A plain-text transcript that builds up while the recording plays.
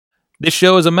This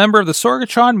show is a member of the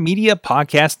Sorgatron Media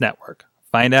Podcast Network.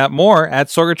 Find out more at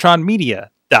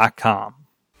sorgatronmedia.com.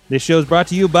 This show is brought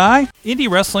to you by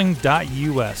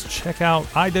IndieWrestling.us. Check out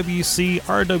IWC,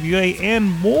 RWA,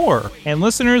 and more. And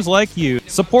listeners like you,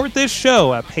 support this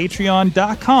show at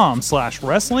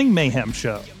Patreon.com/Wrestling Mayhem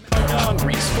Show.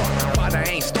 Hungry as fuck, but I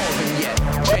ain't starving yet.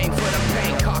 Chain for the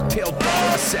pain, cocktail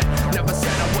dollar set. Never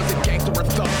said I was a gangster or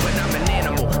thug, but I'm an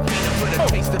animal. Feeding for the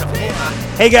taste of the fly.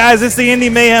 Hey guys, it's the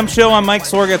Indie Mayhem Show. I'm Mike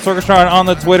Sorg at Sorgatron on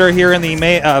the Twitter here in the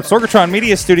Sorgatron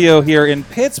Media Studio here in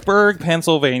Pittsburgh,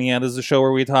 Pennsylvania. This is a show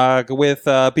where we talk with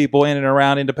people in and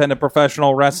around independent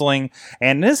professional wrestling.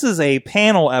 And this is a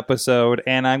panel episode,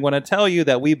 and I'm going to tell you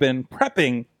that we've been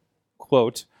prepping,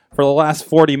 quote, for the last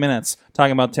 40 minutes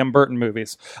talking about Tim Burton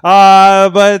movies.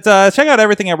 But check out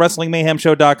everything at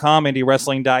WrestlingMayhemShow.com,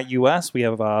 IndieWrestling.us. We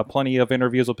have plenty of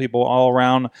interviews with people all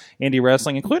around indie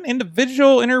wrestling, including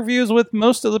individual interviews with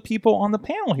most of the people on the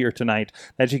panel here tonight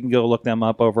that you can go look them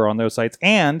up over on those sites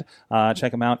and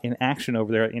check them out in action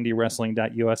over there at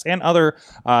IndieWrestling.us and other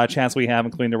chats we have,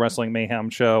 including the Wrestling Mayhem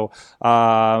Show,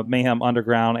 Mayhem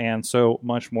Underground, and so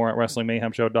much more at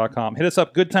WrestlingMayhemShow.com. Hit us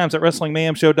up, good times at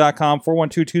WrestlingMayhemShow.com,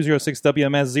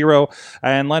 412-206-WMS0.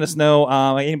 And let us know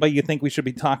anybody you think we should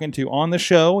be talking to on the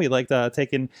show. We like to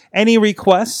take in any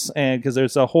requests, because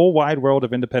there's a whole wide world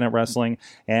of independent wrestling,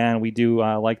 and we do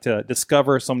like to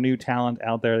discover some new talent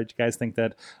out there that you guys think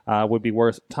that would be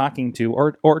worth talking to,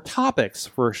 or topics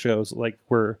for shows like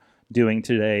we're doing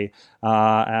today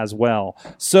as well.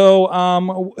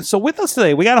 So with us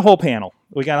today, we got a whole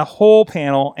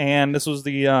panel. And this was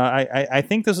the I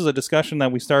think this is a discussion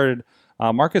that we started.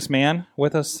 Marcus Mann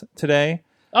with us today.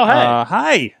 Oh, hey.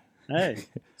 Hi. Hey. Is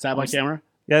that my camera?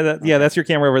 Yeah, that's your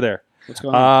camera over there. What's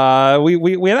going on?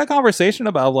 We had a conversation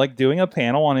about like doing a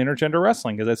panel on intergender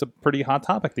wrestling, because that's a pretty hot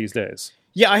topic these days.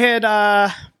 Yeah, I had,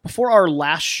 before our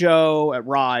last show at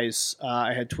Rise,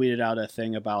 I had tweeted out a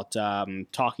thing about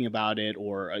talking about it,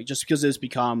 or just because it's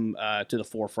become to the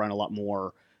forefront a lot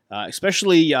more,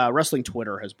 especially wrestling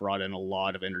Twitter has brought in a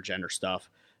lot of intergender stuff,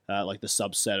 like the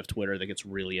subset of Twitter that gets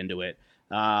really into it.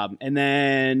 And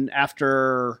then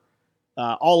after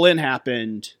All In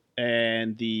happened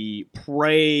and the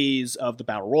praise of the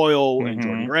Battle Royal and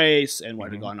Jordan Grace and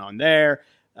what had gone on there,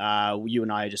 you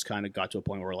and I just kind of got to a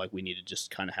point where we need to just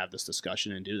kind of have this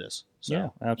discussion and do this. So, yeah,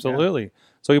 absolutely. Yeah.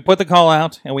 So we put the call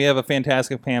out, and we have a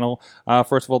fantastic panel.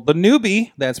 First of all, the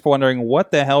newbie that's wondering what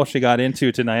the hell she got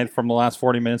into tonight from the last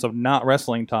 40 minutes of not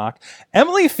wrestling talk.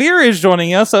 Emily Fear is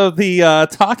joining us of the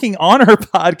Talking Honor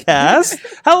podcast.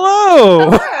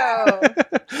 Hello. Hello.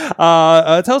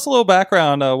 Tell us a little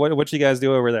background. What you guys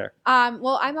do over there?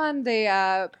 Well, I'm on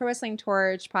the Pro Wrestling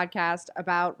Torch podcast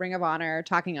about Ring of Honor,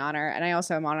 Talking Honor, and I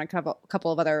also am on a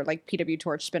couple of other like PW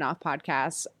Torch spinoff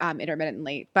podcasts, intermittent and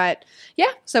late. But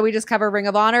yeah, so we just cover Ring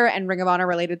of Honor and Ring of Honor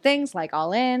related things like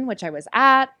All In, which I was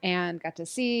at and got to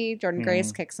see Jordan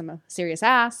Grace kick some serious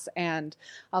ass, and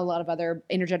a lot of other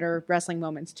intergender wrestling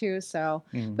moments too. So,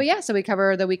 but yeah, so we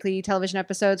cover the weekly television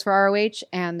episodes for ROH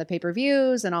and the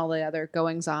pay-per-views and all the other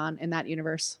goings on in that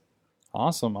universe.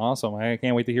 Awesome. I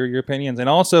can't wait to hear your opinions. And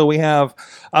also we have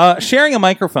sharing a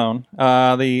microphone,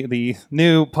 the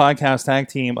new podcast tag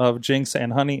team of Jinx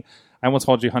and Honey. I almost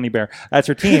called you Honey Bear. That's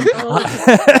your team.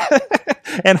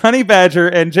 And Honey Badger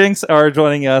and Jinx are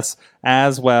joining us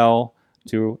as well,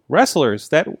 two wrestlers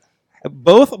that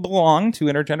both belong to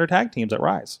intergender tag teams at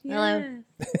Rise. Hello.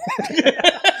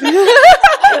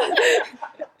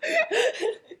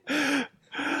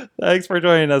 Thanks for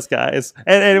joining us, guys.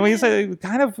 And when you say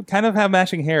kind of have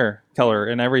matching hair color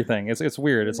and everything, it's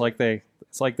weird. It's like they.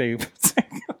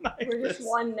 We're just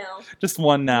one now. Just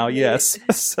one now, yes.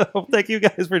 So thank you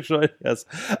guys for joining us.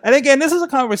 And again, this is a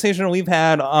conversation we've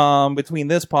had between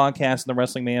this podcast and the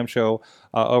Wrestling Mayhem Show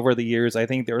over the years. I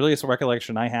think the earliest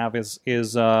recollection I have is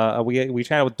we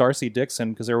chatted with Darcy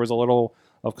Dixon, because there was a little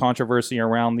of controversy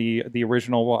around the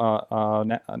original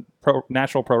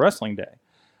Natural Pro Wrestling Day.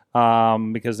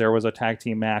 Because there was a tag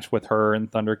team match with her and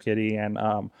Thunder Kitty and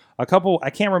a couple.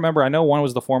 I can't remember. I know one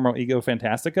was the former Ego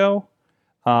Fantastico.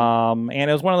 And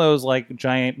it was one of those like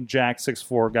giant Jack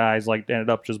 6'4" guys, like ended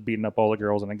up just beating up all the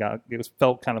girls, and it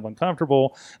felt kind of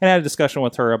uncomfortable. And I had a discussion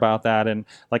with her about that and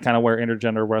like kind of where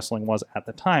intergender wrestling was at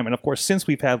the time. And of course, since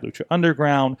we've had Lucha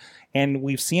Underground and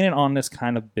we've seen it on this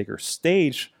kind of bigger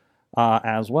stage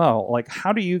as well. Like,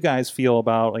 how do you guys feel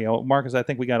about, Marcus? I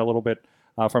think we got a little bit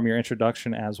from your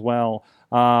introduction as well.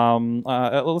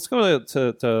 Let's go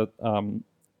to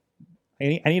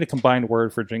I need a combined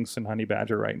word for Jinx and Honey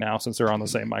Badger right now, since they're on the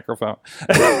same microphone.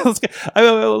 Let's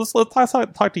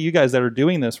talk to you guys that are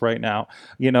doing this right now.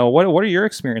 What are your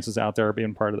experiences out there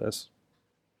being part of this?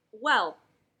 Well,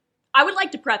 I would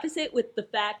like to preface it with the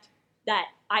fact that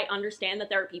I understand that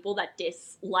there are people that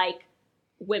dislike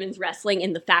women's wrestling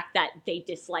in the fact that they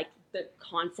dislike the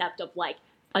concept of like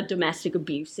a domestic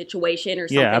abuse situation or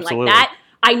something like that.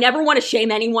 I never want to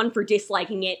shame anyone for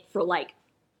disliking it, for like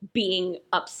being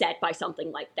upset by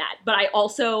something like that. But I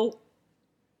also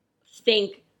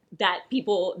think that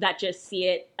people that just see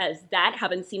it as that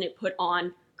haven't seen it put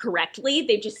on correctly.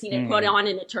 They've just seen it put on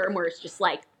in a term where it's just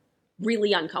like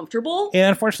really uncomfortable. And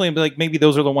unfortunately, like maybe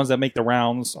those are the ones that make the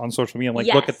rounds on social media. Like,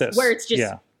 look at this. Where it's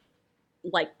just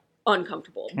like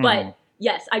uncomfortable. But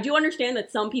yes, I do understand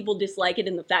that some people dislike it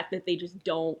in the fact that they just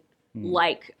don't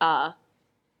like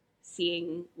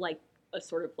seeing like a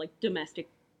sort of like domestic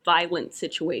violence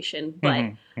situation.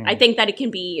 But I think that it can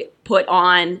be put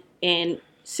on in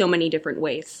so many different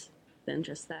ways than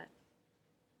just that.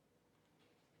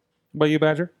 What about you,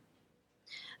 Badger?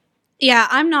 Yeah,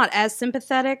 I'm not as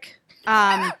sympathetic.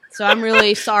 So I'm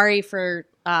really sorry for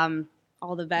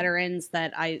all the veterans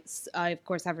that I of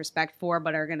course have respect for,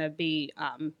 but are going to be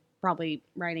probably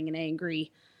writing an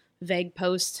angry, vague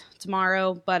post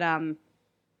tomorrow. But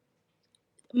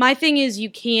my thing is, you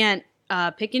can't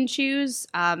pick and choose.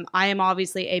 I am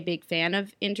obviously a big fan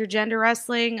of intergender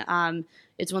wrestling.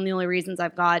 It's one of the only reasons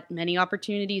I've got many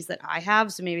opportunities that I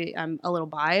have, so maybe I'm a little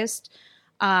biased.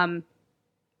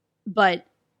 But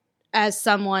as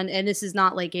someone, and this is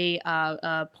not like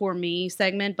a poor me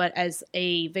segment, but as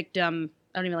a victim,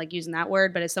 I don't even like using that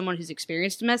word, but as someone who's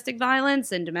experienced domestic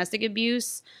violence and domestic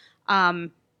abuse,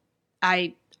 I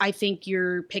think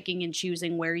you're picking and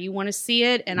choosing where you want to see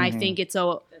it, and I think it's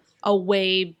a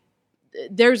way.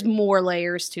 There's more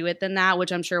layers to it than that,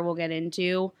 which I'm sure we'll get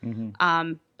into.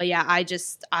 But yeah,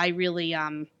 I really,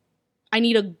 I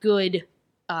need a good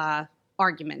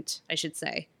argument, I should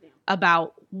say,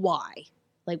 about why.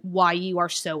 Like, why you are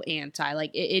so anti.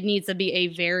 Like, it needs to be a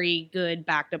very good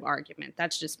backed up argument.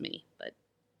 That's just me. But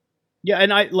yeah,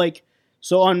 and I like,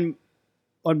 so on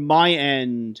my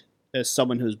end, as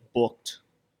someone who's booked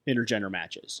intergender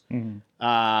matches, and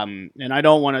I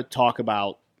don't want to talk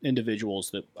about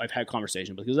individuals that I've had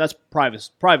conversations with, because that's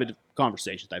private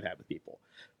conversations I've had with people.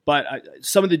 But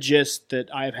some of the gist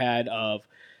that I've had of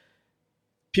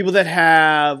people that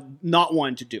have not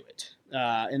wanted to do it,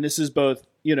 and this is both,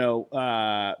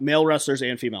 male wrestlers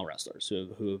and female wrestlers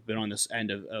who have been on this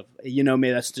end of maybe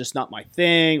that's just not my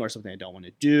thing or something I don't want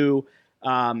to do,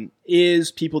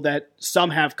 is people that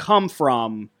some have come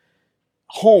from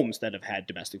homes that have had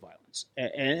domestic violence.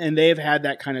 And they've had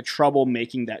that kind of trouble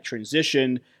making that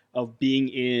transition of being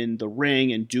in the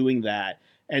ring and doing that.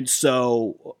 And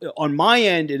so on my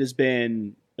end, it has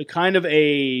been a kind of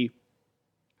I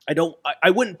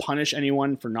wouldn't punish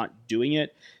anyone for not doing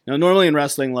it. Now, normally in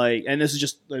wrestling, like, and this is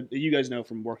just, you guys know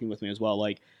from working with me as well,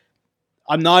 like,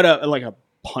 I'm not a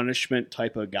punishment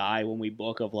type of guy when we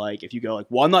book of like, if you go like,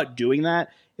 well, I'm not doing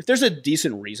that. If there's a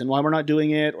decent reason why we're not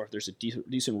doing it, or if there's a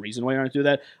decent reason why you're not doing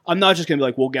that, I'm not just going to be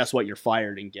like, well, guess what? You're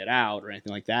fired and get out or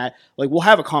anything like that. Like, we'll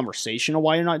have a conversation of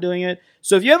why you're not doing it.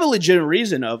 So if you have a legitimate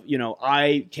reason of,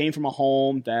 I came from a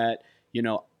home that,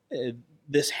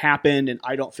 this happened and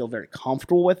I don't feel very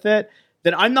comfortable with it,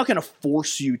 then I'm not going to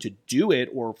force you to do it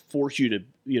or force you to,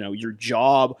 your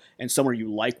job and somewhere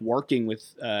you like working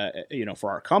with,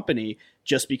 for our company,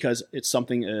 just because it's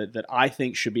something that I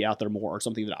think should be out there more, or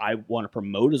something that I want to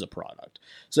promote as a product.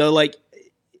 So like,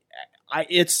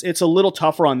 it's a little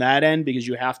tougher on that end, because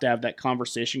you have to have that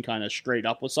conversation kind of straight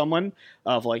up with someone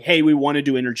of like, hey, we want to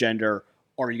do intergender.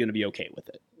 Are you going to be okay with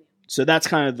it? So that's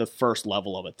kind of the first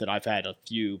level of it that I've had a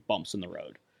few bumps in the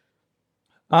road.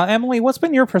 Emily, what's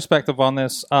been your perspective on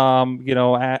this?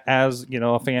 As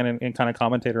a fan and kind of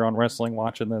commentator on wrestling,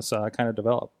 watching this kind of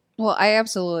develop. Well, I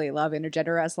absolutely love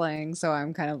intergender wrestling, so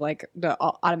I'm kind of like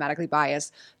automatically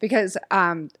biased, because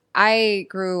I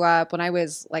grew up when I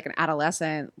was like an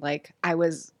adolescent. Like, I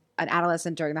was an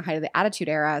adolescent during the height of the Attitude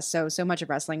Era, so much of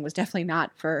wrestling was definitely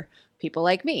not for people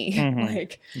like me.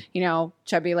 Like,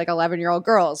 chubby, like 11-year-old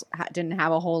girls didn't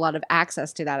have a whole lot of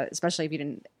access to that, especially if you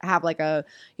didn't have like a,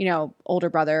 older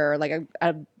brother or like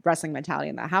a wrestling mentality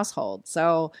in the household.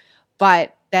 So,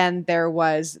 but then there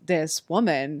was this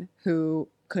woman who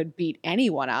could beat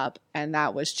anyone up, and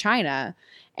that was Chyna.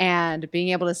 And being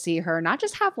able to see her not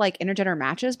just have like intergender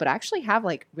matches, but actually have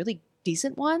like really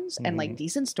decent ones and like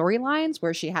decent storylines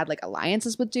where she had like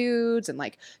alliances with dudes and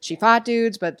like she fought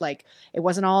dudes, but like it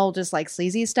wasn't all just like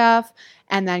sleazy stuff.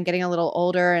 And then getting a little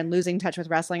older and losing touch with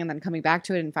wrestling, and then coming back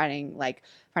to it and fighting like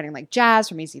Jazz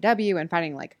from ECW and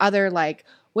fighting like other like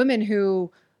women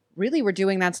who really were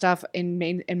doing that stuff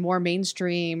in more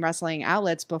mainstream wrestling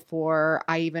outlets before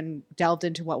I even delved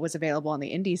into what was available on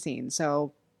the indie scene.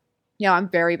 So I'm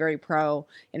very, very pro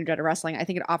intergender wrestling. I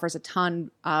think it offers a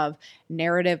ton of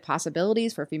narrative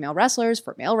possibilities for female wrestlers,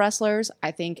 for male wrestlers.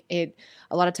 I think a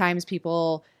lot of times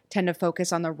people tend to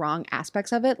focus on the wrong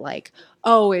aspects of it, like,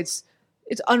 oh, it's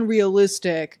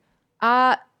unrealistic.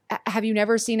 Have you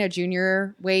never seen a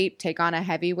junior weight take on a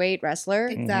heavyweight wrestler?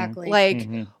 Exactly. Like,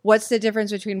 what's the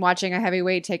difference between watching a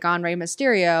heavyweight take on Rey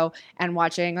Mysterio and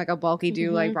watching like a bulky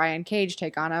dude like Brian Cage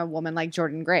take on a woman like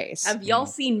Jordan Grace? Have y'all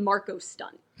seen Marco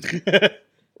stunt?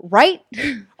 Right?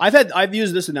 I've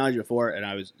used this analogy before,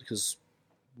 and because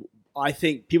I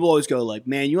think people always go like,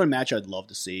 man, you know what match I'd love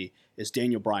to see is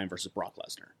Daniel Bryan versus Brock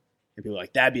Lesnar. And people are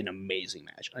like, that'd be an amazing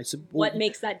match. I said, What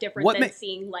makes that different than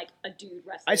seeing like a dude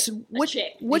wrestle I said, a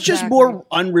chick? which is more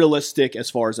unrealistic as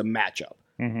far as a matchup?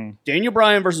 Daniel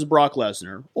Bryan versus Brock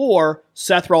Lesnar, or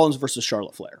Seth Rollins versus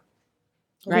Charlotte Flair,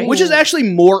 Right. which is actually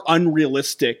more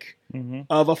unrealistic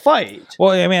of a fight.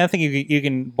 Well, I mean, I think you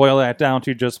can boil that down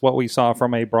to just what we saw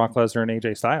from a Brock Lesnar and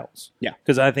AJ Styles. Yeah.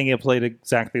 Because I think it played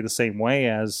exactly the same way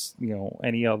as,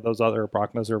 any of those other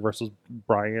Brock Lesnar versus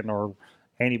Bryan or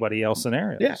anybody else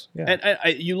scenarios. Yeah.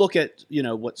 And you look at,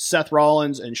 what Seth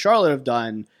Rollins and Charlotte have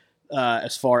done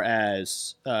as far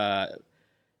as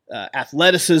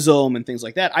athleticism and things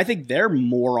like that. I think they're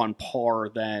more on par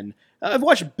than I've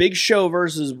watched Big Show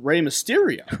versus Rey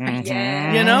Mysterio.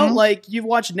 Yeah. Like you've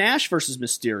watched Nash versus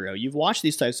Mysterio. You've watched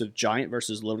these types of giant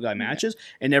versus little guy matches,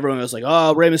 and everyone was like,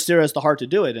 "Oh, Rey Mysterio has the heart to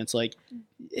do it." And it's like,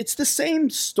 it's the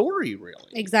same story, really.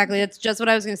 Exactly. That's just what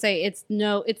I was going to say. It's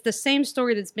the same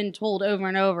story that's been told over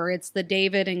and over. It's the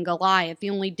David and Goliath. The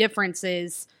only difference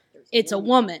is it's a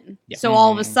woman. Yeah. So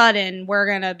all of a sudden we're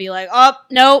going to be like, oh,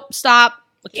 nope, stop.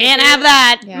 We can't have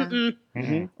that.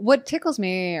 Yeah. What tickles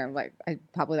me, or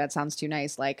probably that sounds too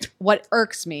nice, like what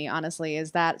irks me, honestly,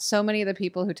 is that so many of the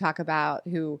people who talk about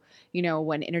when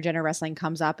intergender wrestling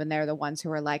comes up and they're the ones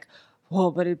who are like, well,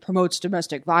 but it promotes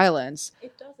domestic violence.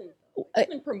 It doesn't. It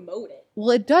doesn't promote it. Well,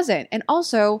 it doesn't. And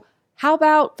also, how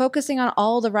about focusing on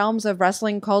all the realms of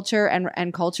wrestling culture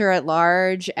and culture at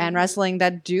large and wrestling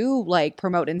that do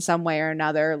promote in some way or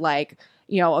another,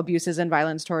 abuses and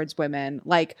violence towards women.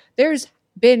 Like there's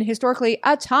been historically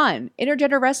a ton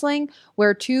intergender wrestling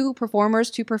where two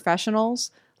professionals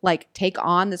take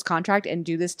on this contract and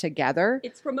do this together.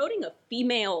 It's promoting a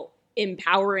female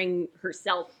empowering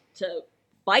herself to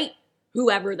fight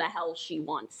whoever the hell she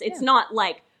wants. It's not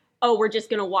like, oh, we're just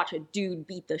gonna watch a dude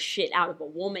beat the shit out of a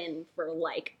woman for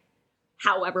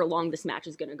however long this match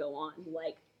is gonna go on.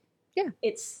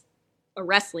 It's a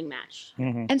wrestling match.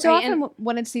 And so often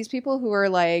when it's these people who are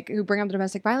who bring up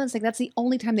domestic violence, that's the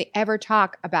only time they ever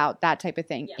talk about that type of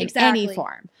thing in any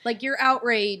form. Like your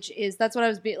outrage that's what I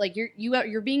was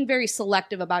you're being very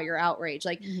selective about your outrage.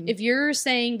 If you're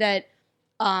saying that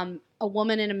a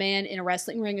woman and a man in a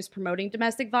wrestling ring is promoting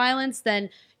domestic violence, then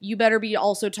you better be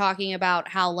also talking about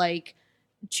how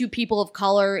two people of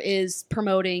color is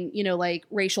promoting,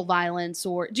 racial violence,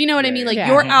 or do you know what I mean?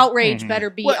 Your outrage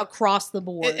better be across the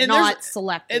board, and not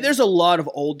selective. And there's a lot of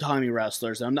old-timey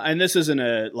wrestlers, and this isn't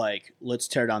a, let's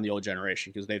tear down the old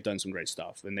generation, because they've done some great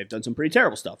stuff, and they've done some pretty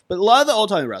terrible stuff. But a lot of the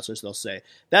old-timey wrestlers, they'll say,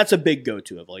 that's a big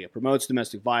go-to of, it promotes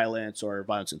domestic violence or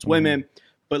violence against women.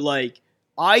 But,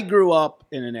 I grew up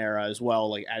in an era as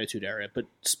well, Attitude Era, but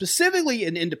specifically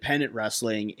in independent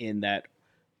wrestling in that,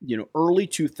 early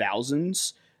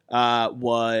 2000s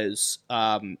was,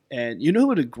 and who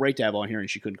would have great to have on here and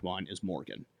she couldn't come on is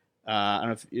Morgan. I don't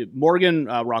know if Morgan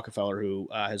Rockefeller, who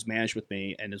has managed with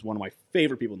me and is one of my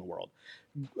favorite people in the world,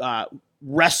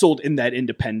 wrestled in that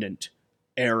independent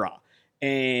era.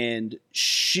 And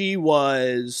she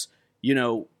was,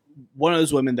 one of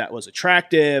those women that was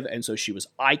attractive, and so she was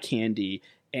eye candy,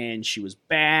 and she was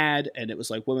bad, and it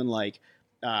was women like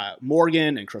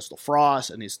Morgan and Crystal Frost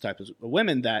and these types of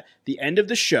women that the end of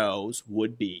the shows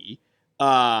would be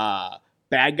bad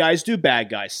guys do bad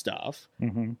guy stuff,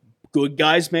 good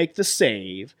guys make the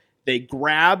save, they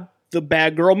grab the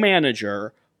bad girl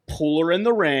manager, pull her in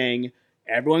the ring,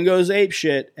 everyone goes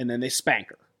apeshit, and then they spank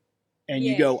her. And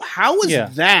you go, how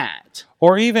is that?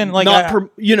 Or even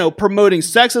promoting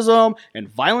sexism and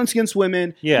violence against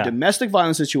women, and domestic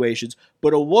violence situations.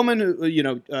 But a woman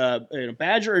who,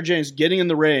 Badger or James getting in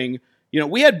the ring,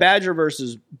 we had Badger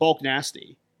versus Bulk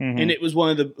Nasty, and it was one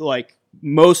of the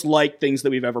most liked things that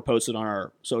we've ever posted on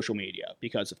our social media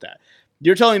because of that.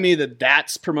 You're telling me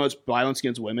that promotes violence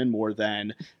against women more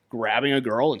than grabbing a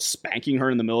girl and spanking her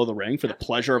in the middle of the ring for the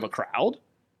pleasure of a crowd?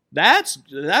 That's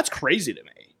crazy to me.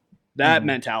 That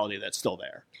mentality that's still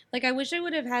there. I wish I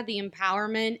would have had the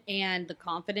empowerment and the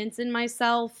confidence in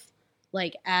myself,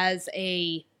 as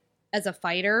a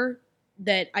fighter,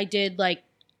 that I did,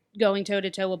 going toe to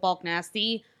toe with Bulk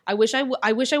Nasty.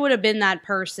 I wish I would have been that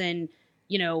person,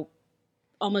 you know,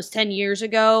 almost 10 years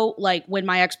ago, like when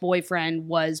my ex-boyfriend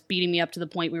was beating me up to the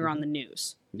point we were on the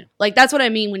news. Yeah. Like, that's what I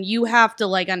mean when you have to,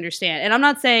 like, understand. And I'm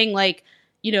not saying, like,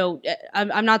 you know,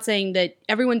 I'm not saying that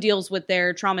everyone deals with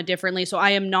their trauma differently, so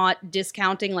I am not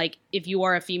discounting, like, if you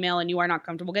are a female and you are not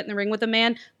comfortable getting in the ring with a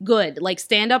man, good. Like,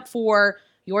 stand up for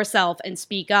yourself and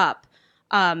speak up.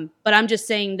 But I'm just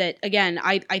saying that, again,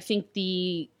 I think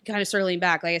the, kind of circling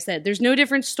back, like I said, there's no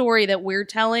different story that we're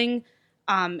telling.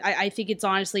 I think it's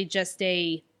honestly just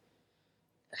I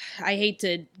hate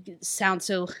to sound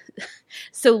so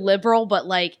liberal, but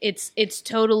like it's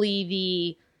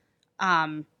totally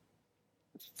the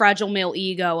fragile male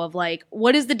ego of like,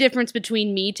 what is the difference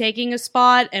between me taking a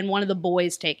spot and one of the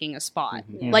boys taking a spot?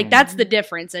 Mm-hmm. Like, that's the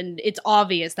difference, and it's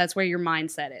obvious that's where your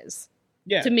mindset is.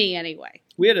 Yeah. To me, anyway.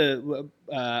 We had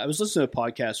I was listening to a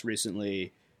podcast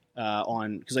recently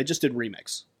because I just did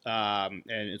Remix, and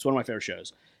it's one of my favorite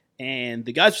shows. And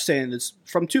the guys were saying this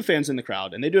from two fans in the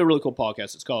crowd, and they do a really cool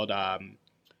podcast. It's called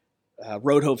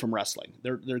Road Home from Wrestling.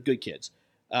 They're good kids.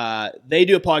 They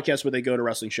do a podcast where they go to a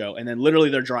wrestling show, and then literally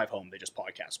their drive home, they just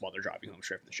podcast while they're driving home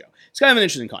straight from the show. It's kind of an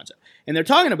interesting concept. And they're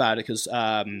talking about it because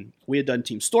we had done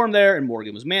Team Storm there, and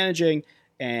Morgan was managing.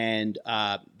 And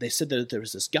they said that there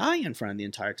was this guy in front of the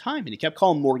entire time, and he kept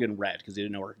calling Morgan Red because he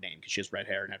didn't know her name because she has red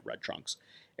hair and had red trunks.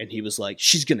 And he was like,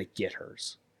 she's going to get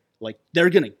hers. Like, they're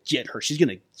going to get her. She's going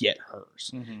to get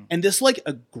hers. Mm-hmm. And this, like,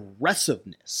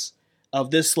 aggressiveness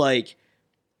of this, like,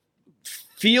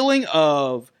 feeling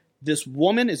of this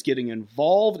woman is getting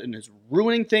involved and is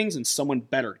ruining things and someone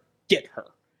better get her.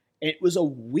 And it was a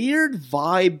weird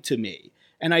vibe to me.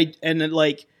 And I've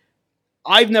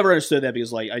never understood that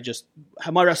because, like,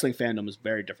 my wrestling fandom is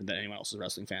very different than anyone else's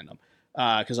wrestling fandom.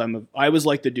 Because I was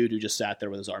like the dude who just sat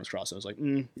there with his arms crossed. I was like,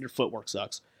 your footwork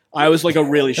sucks. I was like a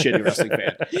really shitty wrestling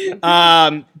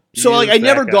fan. So like I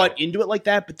never got into it like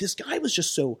that, but this guy was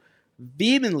just so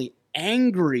vehemently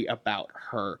angry about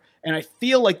her. And I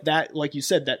feel like that, like you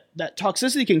said, that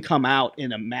toxicity can come out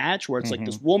in a match where it's like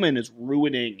this woman is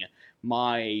ruining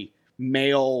my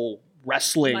male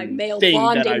wrestling thing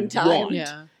that I want.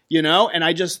 Yeah. You know? And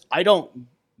I don't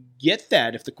get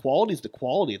that. If the quality is the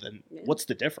quality, then what's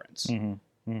the difference? Mm-hmm.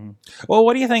 Mm-hmm. Well,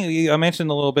 what do you think? I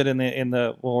mentioned a little bit in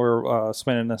the when we're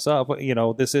spinning this up. You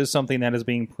know, this is something that is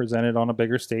being presented on a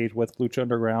bigger stage with Lucha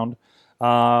Underground,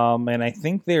 and I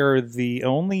think they're the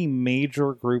only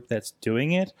major group that's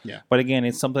doing it. Yeah. But again,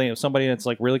 it's somebody that's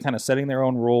like really kind of setting their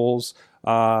own rules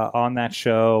on that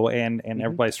show, and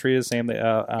everybody's treated the same.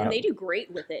 And they do great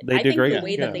with it. I think the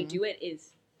way that they do it is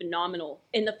phenomenal.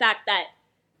 In the fact that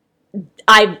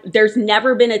there's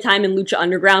never been a time in Lucha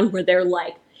Underground where they're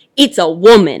like, it's a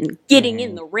woman getting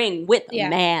in the ring with a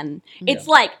man. It's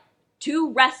like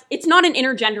it's not an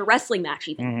intergender wrestling match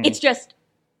even. Mm-hmm. It's just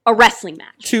a wrestling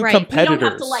match. Two competitors. You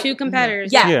don't have to, like, two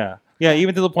competitors. Yeah,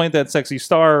 even to the point that Sexy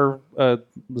Star,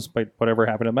 despite whatever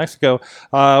happened in Mexico,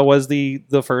 was the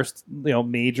first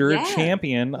major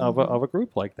champion of a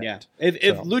group like that. Yeah.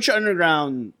 If Lucha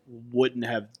Underground wouldn't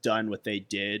have done what they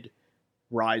did,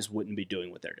 Rise wouldn't be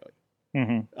doing what they're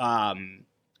doing. Mm-hmm.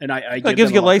 And it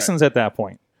gives you a license at that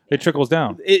point. It trickles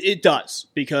down. It does,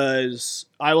 because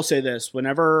I will say this: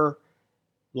 whenever,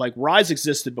 like, Rise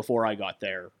existed before I got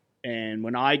there, and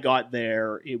when I got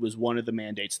there, it was one of the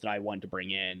mandates that I wanted to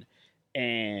bring in.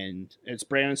 And it's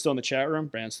Brandon still in the chat room.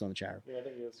 Brandon's still in the chat room. Yeah, I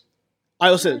think he is.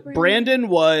 I will say Brandon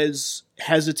was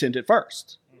hesitant at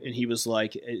first, and he was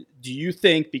like, "Do you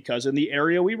think because in the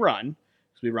area we run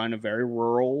a very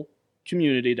rural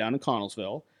community down in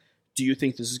Connellsville, do you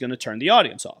think this is going to turn the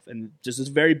audience off?" And just this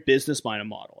very business-minded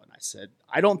model. And I said,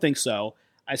 I don't think so.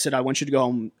 I said, I want you to go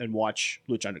home and watch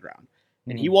Lucha Underground.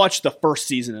 And he watched the first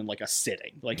season in like a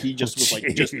sitting. Like he just was like,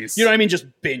 just, you know what I mean? Just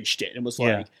binged it and was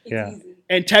like,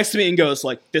 and texted me and goes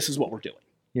like, this is what we're doing.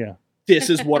 Yeah.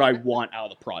 This is what I want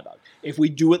out of the product. If we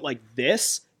do it like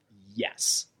this,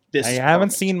 yes. I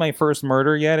haven't seen my first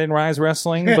murder yet in Rise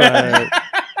Wrestling, but...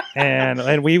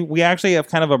 And we actually have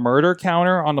kind of a murder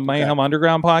counter on the Mayhem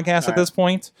Underground podcast at this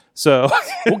point. So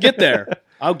we'll get there.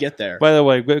 I'll get there. By the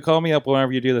way, call me up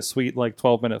whenever you do the sweet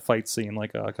 12-minute fight scene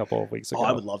like a couple of weeks ago. Oh,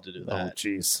 I would love to do that. Oh,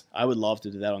 jeez. I would love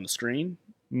to do that on the screen.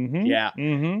 Mm-hmm. Yeah.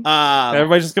 Mm-hmm.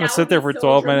 Everybody's just going to sit there for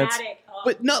 12 minutes.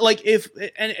 But not like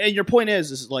and your point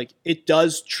is like it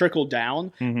does trickle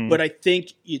down, but I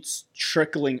think it's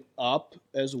trickling up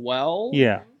as well.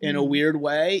 Yeah. In a weird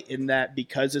way, in that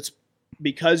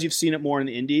because you've seen it more in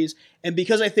the indies, and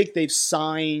because I think they've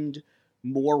signed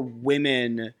more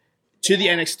women to the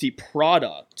NXT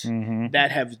product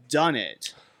that have done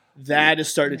it, that is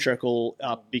starting to trickle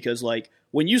up, because like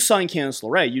when you sign Candice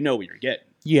LeRae, you know what you're getting.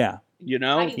 Yeah. You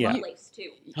know, Heidi Yeah. Lovelace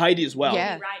too. Heidi as well.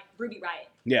 Yeah. Ruby Riot.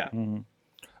 Yeah.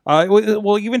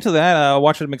 Well, even to that, I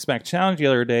watched the Mixed Match Challenge the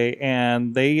other day,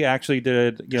 and they actually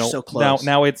did, They're so close.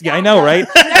 now it's, I know, right?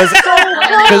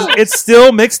 Because it's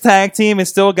still mixed tag team. It's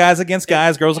still guys against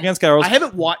guys, girls against girls. I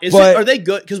haven't watched. Are they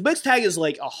good? Because mixed tag is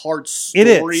like a hard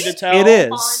It story is. to tell. It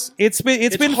is. It's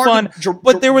been hard fun. to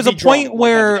But there was a be drawn, point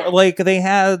where like they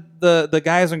had the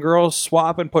guys and girls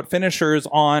swap and put finishers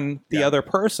on the other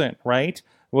person, right?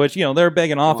 Which, they're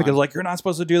begging off because like you're not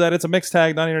supposed to do that. It's a mixed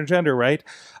tag, not intergender, right?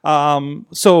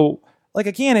 So like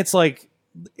again, it's like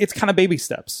it's kind of baby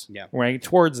steps, right,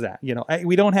 towards that.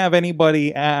 We don't have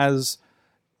anybody as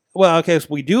well. Okay, so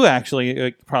we do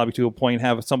actually probably to a point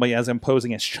have somebody as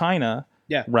imposing as China.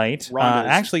 Yeah. Right.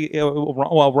 Actually,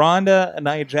 Ronda and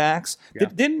Nia Jax. Yeah.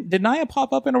 Did Nia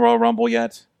pop up in a Royal Rumble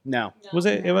yet? No. Was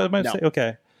it? No.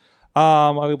 Okay.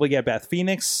 We get Beth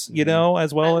Phoenix,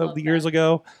 as well years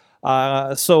ago.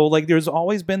 So like, there's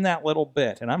always been that little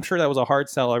bit, and I'm sure that was a hard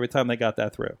sell every time they got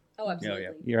that through. Oh, absolutely.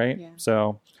 You're right. Yeah.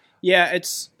 So. Yeah,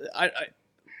 it's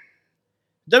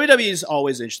WWE is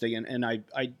always interesting, and I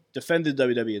defended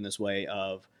WWE in this way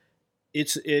of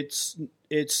it's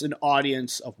an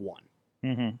audience of one.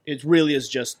 Mm-hmm. It really is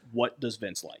just what does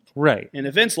Vince like, right? And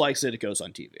if Vince likes it, it goes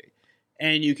on TV,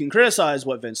 and you can criticize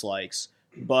what Vince likes,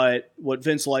 but what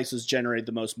Vince likes has generated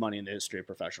the most money in the history of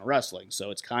professional wrestling.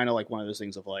 So it's kind of like one of those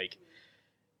things of like,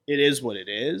 it is what it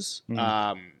is.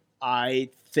 Mm-hmm. I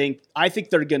think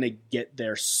they're going to get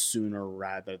there sooner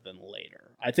rather than later.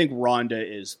 I think Ronda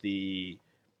is the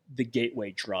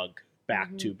gateway drug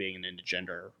back to being an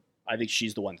intergender. I think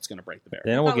she's the one that's going to break the barrier.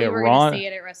 Then we'll get we were Ronda. Going to see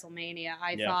it at WrestleMania.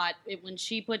 I thought when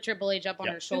she put Triple H up on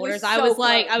her It shoulders, was I so was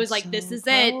like, close. this is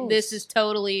So it. close. This is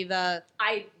totally the.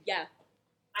 I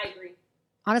agree.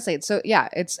 Honestly,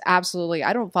 it's absolutely.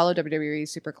 I don't follow WWE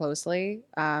super closely.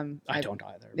 I don't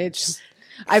either. It's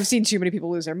I've seen too many people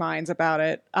lose their minds about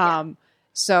it.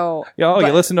 So you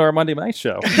listen to our Monday night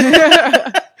show.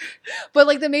 But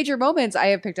like the major moments I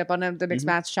have picked up on the Mixed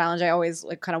Match Challenge, I always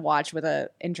like kind of watch with a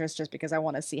interest just because I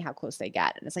want to see how close they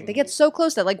get. And it's like they get so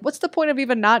close that like, what's the point of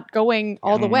even not going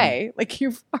all the way? Like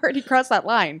you've already crossed that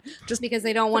line. Just Because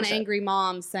they don't want angry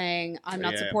moms saying, I'm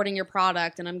not Yeah. supporting your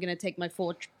product and I'm going to take my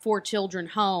four children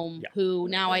home who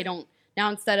now I don't. Now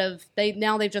instead of they've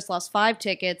just lost 5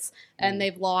 tickets and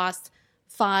they've lost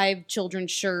 5 children's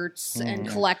shirts and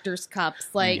collector's cups.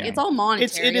 Like it's all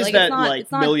monetary. It is like, that it's not, like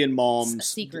it's not million moms.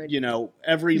 secret.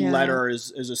 Every letter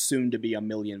is assumed to be a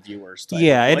million viewers. Type.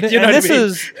 Yeah, Like, and, you know and what this I mean?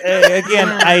 is again.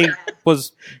 I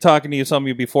was talking to some of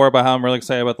you before about how I'm really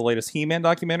excited about the latest He-Man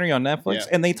documentary on Netflix,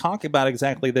 and they talk about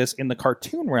exactly this in the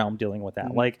cartoon realm, dealing with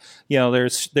that. Like,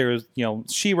 there's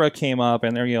She-Ra came up,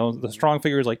 and there the strong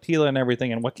figures like Tila and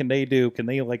everything, and what can they do? Can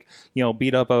they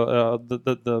beat up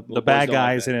the bad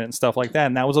guys in it and stuff like that?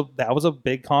 And that was a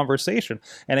big conversation.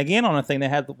 And again, on a thing, they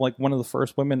had like one of the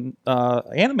first women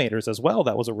animators as well.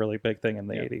 That was a really big thing in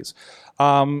the 80s.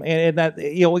 And that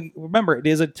remember, it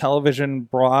is a television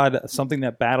broad, something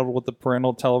that battled with the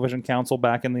Parental Television Council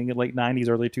back in the late 90s,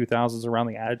 early 2000s, around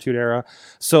the Attitude Era.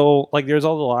 So like there's a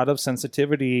lot of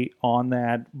sensitivity on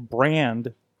that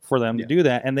brand for them to do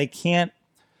that. And they can't,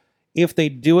 if they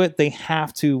do it, they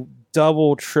have to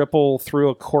double, triple through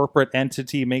a corporate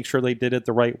entity, make sure they did it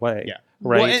the right way. Yeah.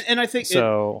 Right. Well, and I think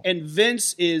and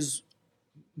Vince is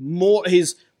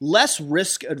he's less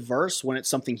risk adverse when it's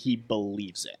something he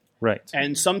believes in. Right.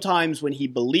 And sometimes when he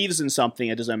believes in something,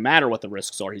 it doesn't matter what the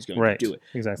risks are, he's going to do it.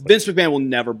 Exactly. Vince McMahon will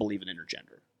never believe in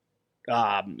intergender.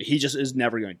 He just is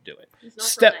never going to do it. He's not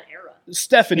from that era.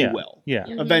 Stephanie will. Yeah.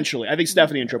 Eventually. I think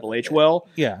Stephanie and Triple H will.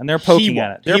 Yeah, and they're poking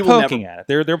at it. They're He will poking at it.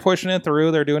 They're pushing it through.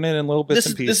 They're doing it in little bits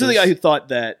and pieces. This is the guy who thought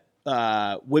that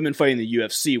women fighting the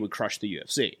UFC would crush the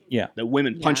UFC. Yeah. The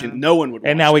women punching, no one would watch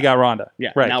And now we that. got Ronda.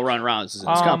 Yeah, Right. now Ronda Rousey is in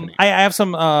his company. I have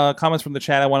some comments from the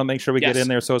chat. I want to make sure we get in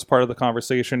there, so it's part of the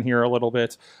conversation here a little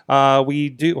bit. We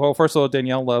do. Well, first of all,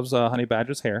 Danielle loves Honey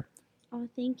Badger's hair. Oh,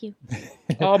 thank you.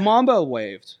 Oh, Mambo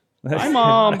waved. Hi,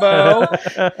 Mambo.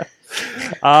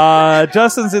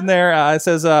 Justin's in there. It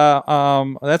says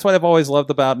that's what I've always loved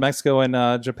about Mexico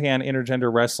and Japan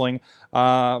intergender wrestling.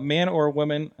 Man or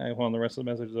woman. Hold on, the rest of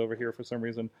the message is over here for some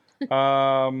reason.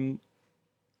 Man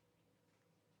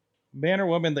or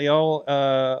woman, they all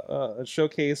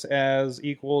showcase as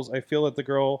equals. I feel that the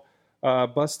girl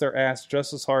busts their ass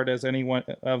just as hard as any one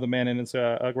of the men, and it's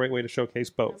a great way to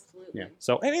showcase both. Absolutely. Yeah.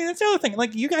 So, and that's the other thing.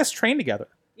 Like, you guys train together.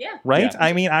 Yeah. Right? Yeah.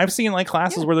 I mean, I've seen like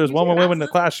classes where there's you one do, woman in the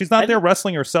class. She's not there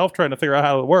wrestling herself trying to figure out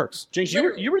how it works. Jinx,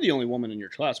 you were the only woman in your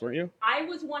class, weren't you? I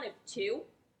was one of 2.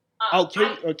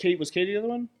 Kate was Katie the other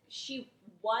one? She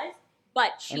was,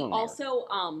 but she don't remember. also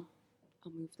I'll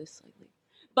move this slightly.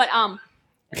 But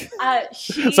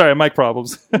Sorry, mic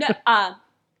problems.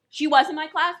 She was in my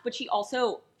class, but she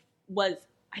also was,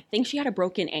 I think she had a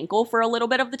broken ankle for a little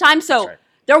bit of the time. So right.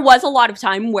 there was a lot of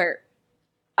time where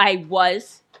I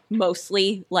was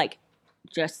mostly like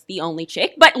just the only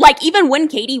chick. But like even when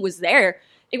Katie was there,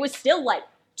 it was still like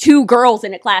 2 girls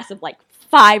in a class of like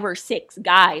 5 or 6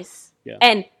 guys. Yeah.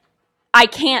 And I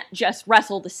can't just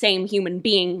wrestle the same human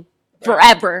being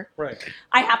forever. Right.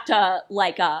 I have to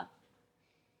like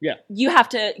Yeah. you have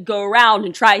to go around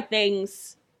and try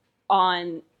things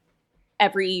on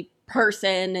every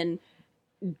person and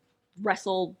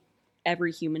wrestle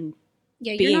every human.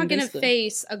 Yeah, you're being not going to basically.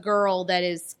 face a girl that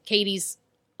is Katie's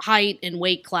height and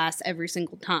weight class every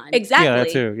single time. Exactly. Yeah,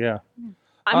 that too. Yeah.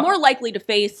 I'm more likely to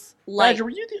face like Badger, were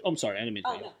you the... I'm sorry, I didn't mean to.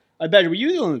 Oh, no. Badger, were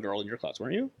you the only girl in your class,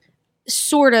 weren't you?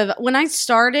 Sort of. When I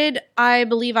started, I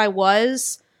believe I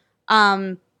was.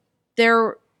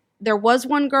 There was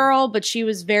one girl, but she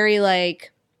was very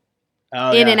like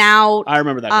Oh, in yeah. and out. I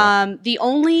remember that girl. The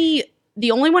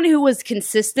only one who was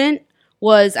consistent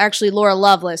was actually Laura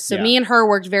Lovelace. So Yeah. me and her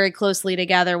worked very closely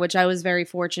together, which I was very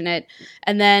fortunate.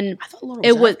 And then I thought Laura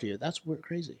it was was- after you. That's weird,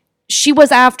 crazy. she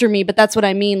was after me, but that's what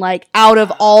I mean. Like out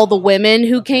of all the women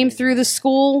who came through the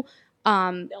school,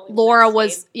 one Laura that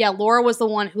was stayed. Laura was the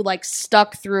one who like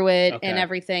stuck through it Okay. and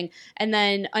everything. And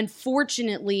then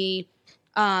unfortunately,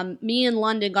 me and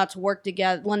London got to work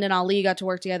together. London Ali got to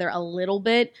work together a little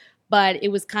bit, but it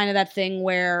was kind of that thing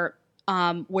where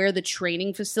the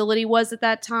training facility was at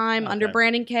that time under Okay.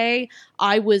 Brandon K.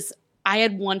 I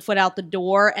had one foot out the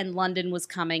door and London was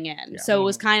coming in. Yeah. So it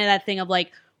was kind of that thing of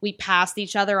like we passed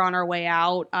each other on our way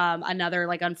out. Another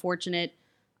like unfortunate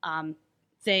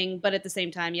thing, but at the same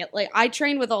time, yeah, like I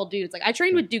trained with all dudes. Like I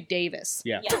trained with Duke Davis.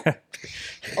 Yeah. Yeah.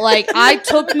 Like I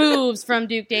took moves from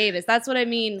Duke Davis. That's what I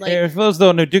mean. Like If those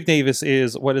don't know, Duke Davis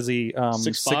is, what is he?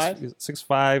 6'5"?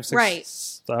 6'5", Right.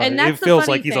 it And that's the feels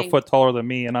funny like he's a thing. foot taller than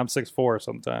me, and I'm 6'4"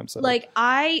 sometimes. So. like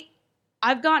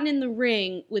I've gotten in the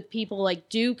ring with people like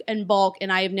Duke and Bulk,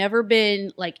 and I have never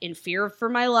been like in fear for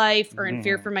my life or in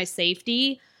fear for my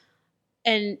safety.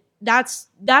 And that's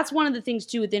one of the things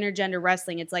too with intergender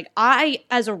wrestling. It's like I,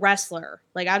 as a wrestler,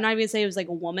 like I'm not even gonna say it was like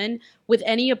a woman with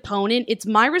any opponent. It's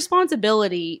my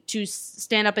responsibility to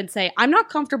stand up and say I'm not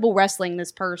comfortable wrestling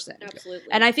this person.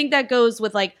 Absolutely. And I think that goes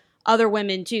with like other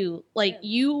women too. Like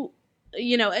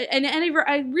you know, and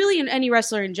any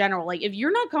wrestler in general, like if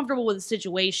you're not comfortable with a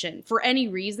situation for any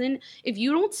reason, if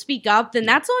you don't speak up, then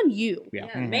that's on you. Yeah.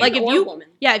 yeah, man Like if or you, woman.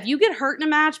 if you get hurt in a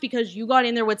match because you got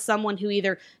in there with someone who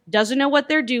either doesn't know what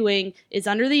they're doing, is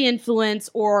under the influence,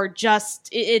 or just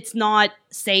it's not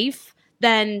safe,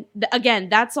 then again,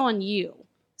 that's on you.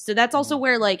 So that's also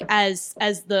where like as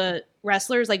the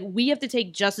wrestlers, like we have to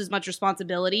take just as much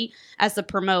responsibility as the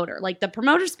promoter. Like the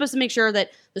promoter's supposed to make sure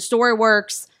that the story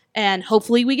works. And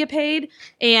hopefully we get paid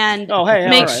and Oh, hey,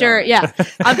 make all right, sure. all right. Yeah,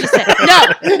 I'm just saying. No,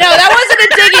 that wasn't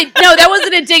a dig at. No, that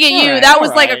wasn't a dig at you. All right, that was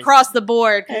all like right. across the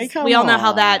board. 'Cause Hey, come we all know how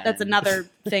on. that's another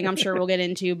thing. I'm sure we'll get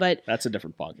into. But That's a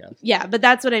different podcast. yeah, but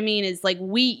that's what I mean. Is like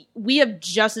we have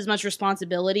just as much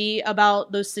responsibility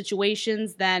about those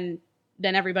situations than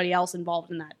everybody else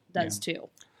involved in that does too.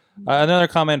 Another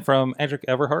comment from Edric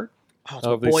Everhart. Oh, it's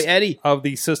my boy the, Eddie. of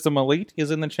the System Elite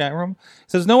is in the chat room.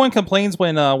 Says no one complains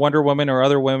when Wonder Woman or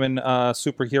other women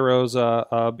superheroes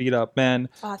beat up men.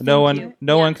 No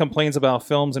one complains about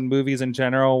films and movies in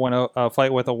general when a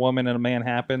fight with a woman and a man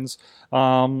happens.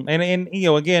 And you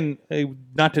know, again,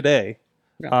 not today.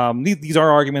 Yeah. These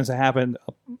are arguments that happened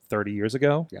 30 years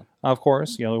ago. Yeah. Of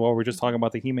course, you know, while we're just talking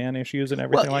about the He-Man issues and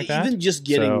everything like that. Even just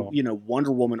getting So-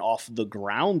 Wonder Woman off the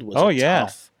ground was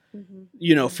tough.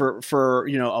 For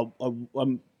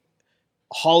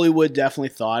Hollywood definitely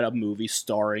thought a movie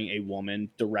starring a woman,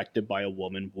 directed by a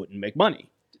woman, wouldn't make money.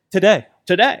 Today.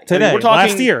 Today, I mean, we're talking,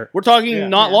 last year. We're talking Yeah.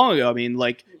 not long ago. I mean,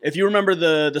 like if you remember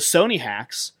the Sony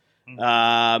hacks,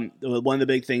 one of the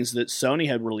big things that Sony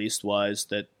had released was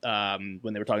that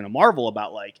when they were talking to Marvel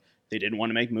about like they didn't want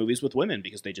to make movies with women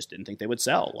because they just didn't think they would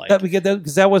sell. Like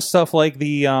Because that was stuff like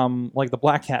the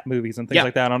Black Cat movies and things Yeah.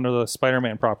 like that under the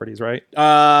Spider-Man properties, right?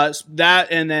 that,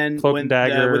 and then Cloak and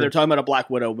Dagger. when they're talking about a Black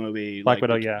Widow movie, Black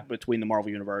Widow, yeah. between the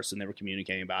Marvel universe, and they were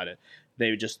communicating about it.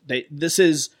 This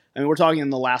is. I mean, we're talking in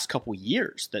the last couple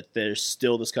years that there's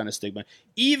still this kind of stigma,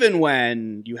 even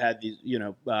when you had these,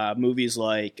 movies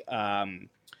like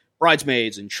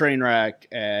Bridesmaids and Trainwreck,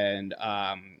 and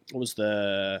what was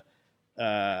the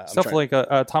Stuff like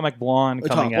Atomic Blonde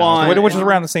coming Atomic Blonde, out, which was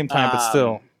around the same time, but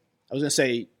still. I was gonna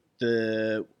say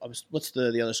what's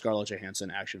the other Scarlett Johansson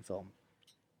action film?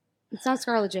 It's not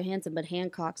Scarlett Johansson, but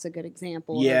Hancock's a good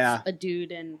example. Yeah. Of a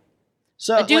dude and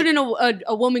So A dude and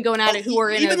a woman going at it who are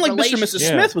in even a like Mr. and relationship. Mrs. Yeah.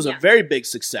 Smith was a very big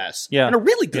success. Yeah. And a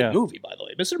really good Yeah. movie, by the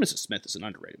way. Mr. and Mrs. Smith is an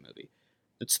underrated movie.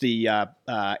 It's the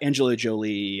Angela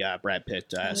Jolie, Brad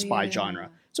Pitt spy genre.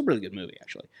 It's a really good movie,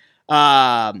 actually.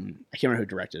 I can't remember who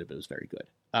directed it, but it was very good.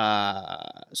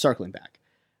 Circling back.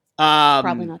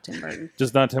 Probably not Tim Burton.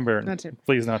 Just not Tim Burton. Not Tim.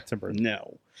 Please, not Tim Burton.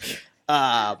 No.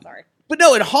 Sorry. But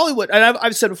no, in Hollywood, and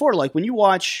I've said before, like when you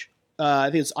watch,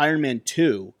 I think it's Iron Man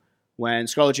 2, when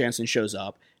Scarlett Johansson shows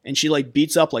up, and she like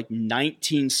beats up like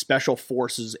 19 special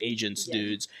forces agents, Yeah.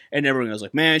 dudes, and everyone goes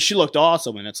like, "Man, she looked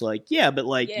awesome." And it's like, yeah, but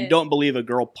like Yeah. you don't believe a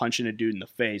girl punching a dude in the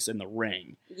face in the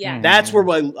ring. Yeah. Mm. That's where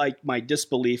my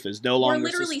disbelief is no We're longer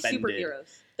literally suspended. superheroes.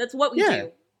 That's what we Yeah.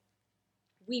 do.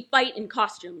 We fight in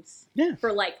costumes Yeah.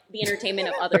 for like the entertainment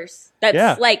of others. That's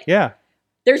Yeah. like Yeah.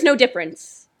 there's no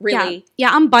difference, really.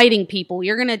 Yeah, I'm biting people.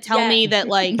 You're gonna tell Yeah. me that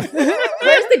like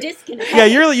Where's the disconnect? Yeah,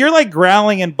 you're like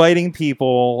growling and biting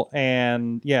people,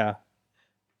 and yeah.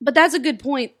 But that's a good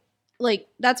point. Like,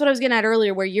 that's what I was getting at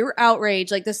earlier, where you're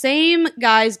outraged. Like, the same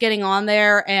guys getting on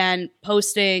there and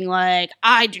posting, like,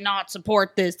 I do not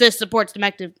support this. This supports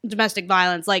domestic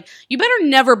violence. Like, you better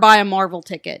never buy a Marvel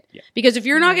ticket. Yeah. Because if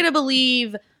you're not going to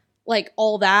believe, like,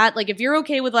 all that, like, if you're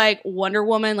okay with, like, Wonder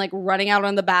Woman, like, running out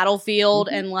on the battlefield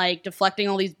and, like, deflecting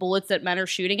all these bullets that men are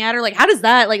shooting at her, like, how does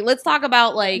that, like, let's talk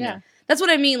about, like... Yeah. That's what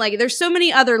I mean. Like, there's so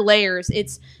many other layers.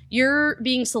 It's you're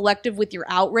being selective with your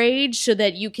outrage so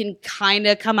that you can kind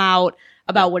of come out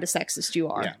about what a sexist you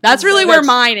are. Yeah. That's really where That's-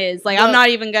 mine is. Like, I'm Well, not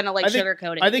even gonna like I think-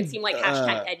 sugarcoat it. I It think seem like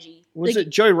hashtag edgy. Was Like- it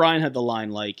Joey Ryan had the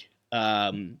line like,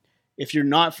 if you're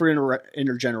not for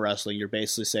intergender wrestling, you're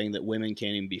basically saying that women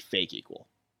can't even be fake equal.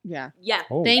 Yeah. Yeah.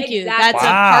 Oh. Thank you. Exactly. That's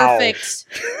Wow. a perfect.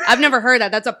 I've never heard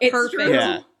that. That's a It's perfect. true.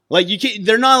 Yeah. Like you can't,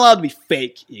 they're not allowed to be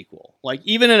fake equal. Like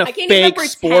even in a I can't even fake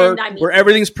pretend sport I'm where equal.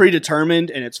 everything's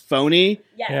predetermined and it's phony,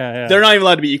 Yeah. Yeah. they're not even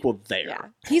allowed to be equal there. Yeah.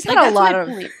 He's Like, had a that's lot my of.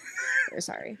 point.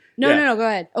 Sorry. No, Yeah. no, go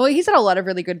ahead. Well, he's had a lot of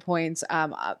really good points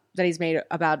that he's made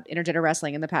about intergender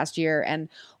wrestling in the past year. And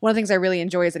one of the things I really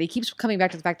enjoy is that he keeps coming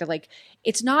back to the fact that, like,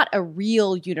 it's not a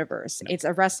real universe. It's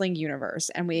a wrestling universe.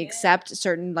 And we accept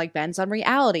certain, like, bends on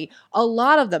reality. A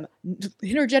lot of them,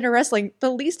 intergender wrestling, the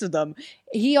least of them.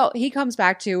 He comes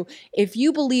back to, if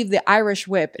you believe the Irish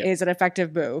whip is an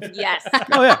effective move, Yes.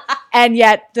 Oh yeah. and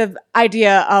yet the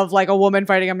idea of, like, a woman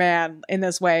fighting a man in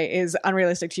this way is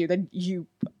unrealistic to you, then you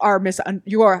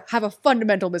have a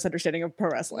fundamental misunderstanding of pro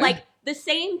wrestling. Like the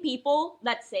same people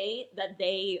that say that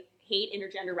they hate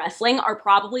intergender wrestling are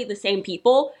probably the same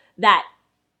people that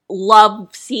love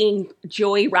seeing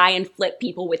Joey Ryan flip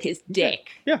people with his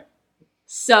dick. Yeah.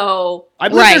 So I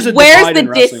believe Right. there's a where's divide the in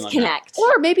wrestling on that. disconnect?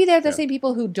 Or maybe they're the Yeah. same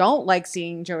people who don't like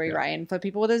seeing Joey Yeah. Ryan flip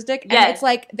people with his dick. And Yeah. it's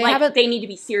like they Like, haven't they need to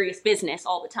be serious business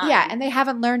all the time. yeah, and they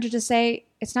haven't learned to just say,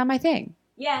 it's not my thing.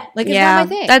 yeah. Like it's Yeah, not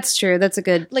my thing. that's true. That's a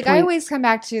good. Like I point. always come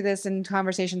back to this in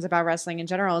conversations about wrestling in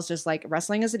general. It's just like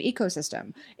wrestling is an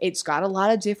ecosystem. It's got a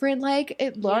lot of different Yeah.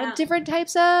 of different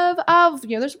types of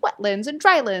there's wetlands and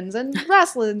drylands and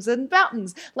grasslands and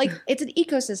mountains. Like it's an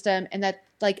ecosystem, and that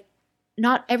like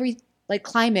not every like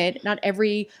climate, not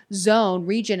every zone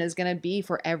region is going to be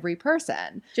for every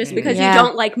person, Just because Yeah. you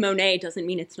don't like Monet doesn't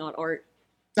mean it's not art,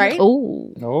 right?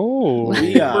 Oh, Oh.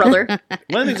 Yeah. brother.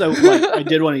 One of the things I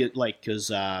did want to get because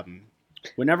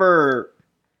whenever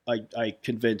I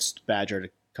convinced Badger to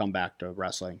come back to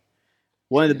wrestling,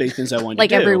 one of the big things I wanted like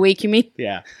to do, every week, you mean?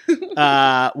 yeah,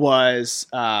 was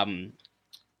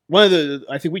one of the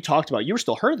I think we talked about. You were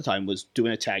still hurt at the time. Was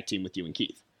doing a tag team with you and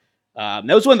Keith. That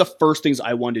was one of the first things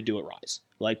I wanted to do at Rise.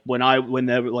 Like when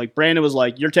Brandon was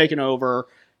like, "You're taking over.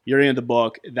 You're in the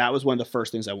book." That was one of the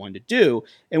first things I wanted to do.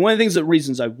 And one of the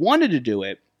reasons I wanted to do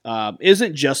it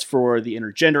isn't just for the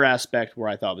intergender aspect, where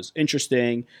I thought it was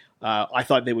interesting. I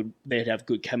thought they'd have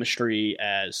good chemistry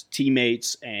as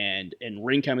teammates and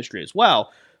ring chemistry as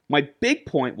well. My big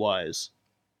point was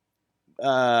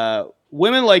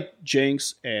women like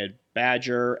Jinx and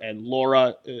Badger and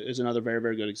Laura is another very,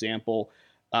 very good example.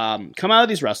 Come out of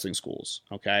these wrestling schools,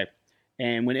 okay?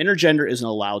 And when intergender isn't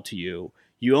allowed to you,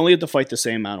 you only have to fight the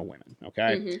same amount of women,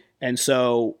 okay? Mhm. And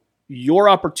so your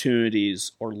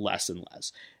opportunities are less and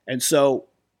less. And so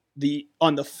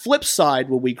on the flip side,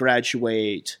 when we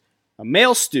graduate a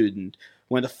male student,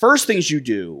 one of the first things you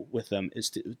do with them is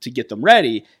to get them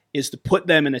ready is to put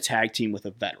them in a tag team with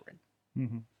a veteran.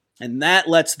 Mm-hmm. And that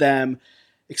lets them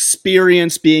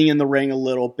experience being in the ring a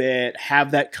little bit,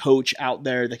 have that coach out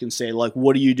there that can say, like,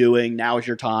 what are you doing? Now is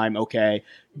your time. Okay,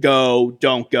 go,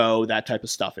 don't go, that type of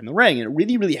stuff in the ring. And it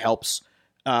really, really helps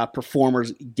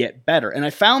performers get better. And I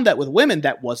found that with women,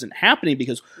 that wasn't happening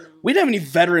because we didn't have any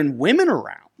veteran women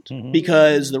around. Mhm.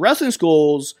 Because the wrestling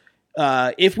schools,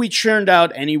 if we churned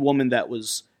out any woman that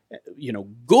was,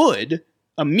 good,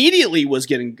 immediately was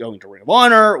going to Ring of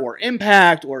Honor or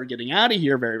Impact or getting out of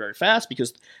here very, very fast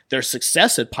because their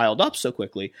success had piled up so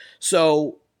quickly.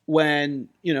 So when,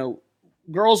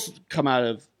 girls come out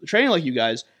of training like you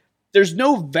guys, there's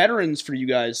no veterans for you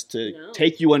guys to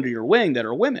take you under your wing that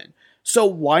are women. So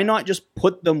why not just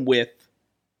put them with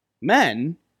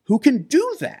men who can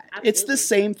do that? Absolutely. It's the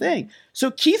same thing.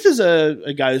 So Keith is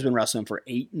a guy who's been wrestling for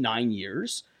 8-9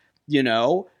 years.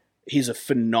 He's a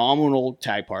phenomenal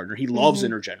tag partner. He loves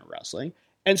intergender wrestling.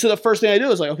 And so the first thing I do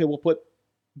is like, okay, we'll put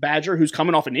Badger, who's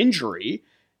coming off an injury,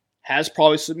 has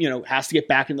probably some, has to get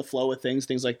back in the flow of things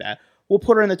like that. We'll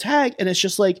put her in the tag, and it's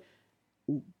just like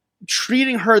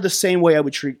treating her the same way I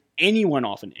would treat anyone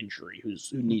off an injury who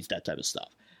needs that type of stuff.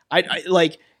 I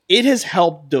like, it has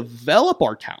helped develop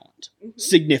our talent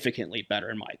significantly better,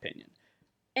 in my opinion.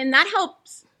 And that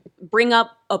helps bring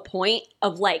up a point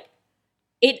of like,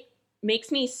 it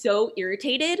makes me so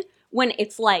irritated when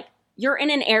it's like, you're in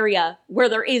an area where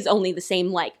there is only the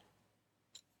same, like,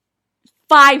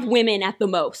 5 women at the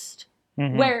most.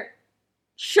 Where,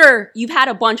 sure, you've had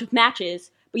a bunch of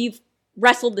matches, but you've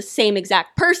wrestled the same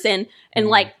exact person, and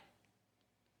like,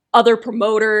 other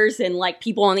promoters and like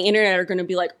people on the internet are going to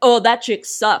be like, oh, that chick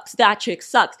sucks. That chick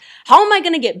sucks. How am I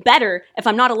going to get better if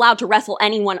I'm not allowed to wrestle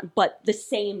anyone but the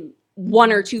same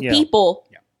 1 or 2 people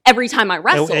every time I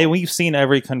wrestle? And we've seen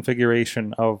every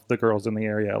configuration of the girls in the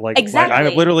area. Exactly.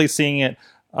 I'm literally seeing it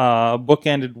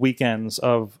bookended weekends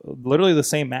of literally the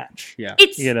same match. Yeah.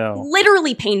 It's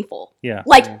literally painful. Yeah.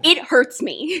 Like, it hurts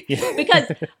me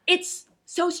because it's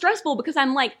so stressful because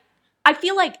I'm like, I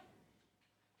feel like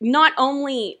not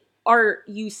only are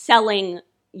you selling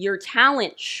your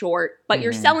talent short, but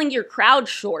you're selling your crowd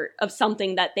short of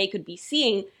something that they could be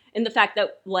seeing, in the fact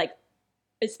that, like,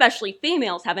 especially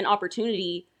females have an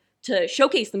opportunity to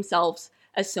showcase themselves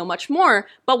as so much more,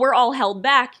 but we're all held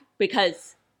back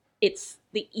because it's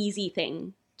the easy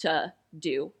thing to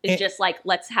do. It's just like,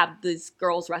 let's have these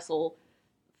girls wrestle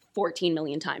 14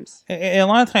 million times. And a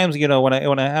lot of times, when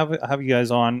I have you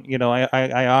guys on,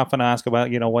 I often ask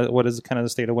about, what is kind of the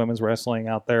state of women's wrestling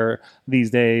out there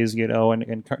these days,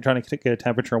 and trying to get a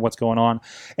temperature on what's going on.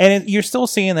 And you're still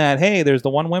seeing that, hey, there's the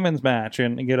one women's match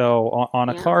and, on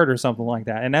a card or something like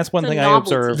that. And that's one thing I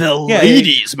observe. The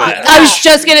ladies match. I was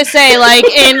just gonna say, like,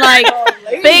 in like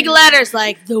big letters,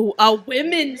 like a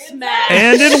women's match.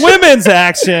 And in women's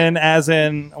action, as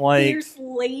in like Fierce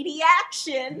lady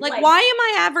action. Like, why am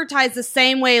I advertised the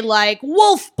same way, like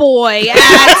Wolf Boy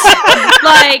at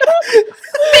like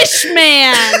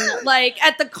Fishman, like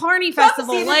at the Carney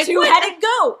Festival, like two-headed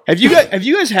goat? Have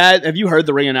you heard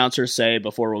the ring announcer say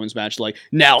before a women's match, like,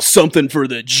 now something for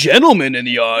the gentlemen in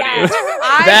the audience?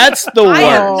 That's the I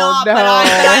have word. not, but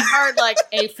I've heard like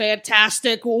a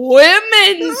fantastic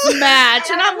women's match,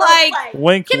 and I'm like,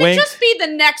 wink, can wink. it just be the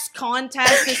next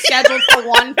contest is scheduled for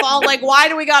one fall? Like, why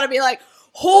do we got to be like,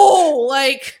 oh,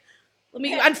 like, let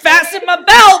me unfasten my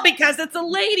belt because it's a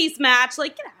ladies' match?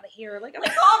 Like, get out of here! Like,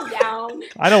 Calm down.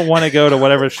 I don't want to go to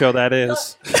whatever show that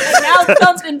is. Now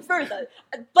something further.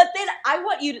 But then I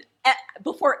want you to,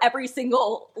 before every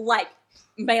single, like,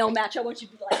 male match, I want you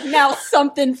to be like, now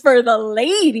something for the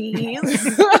ladies.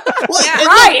 Look,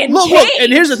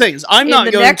 and here's the thing: is I'm not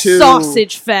the going next to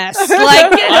sausage fest.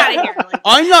 Like, get out of here! Like,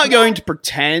 I'm not going to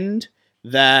pretend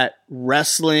that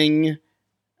wrestling,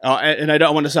 and I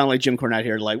don't want to sound like Jim Cornette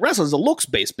here, like, wrestling is a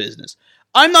looks-based business.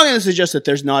 I'm not going to suggest that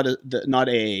there's not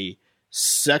a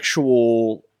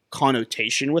sexual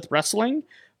connotation with wrestling,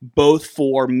 both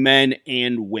for men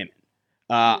and women.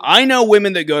 I know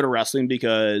women that go to wrestling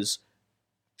because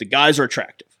the guys are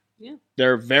attractive. Yeah.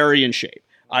 They're very in shape.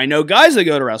 I know guys that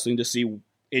go to wrestling to see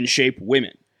in shape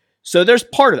women. So there's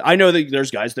part of it. I know that there's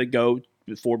guys that go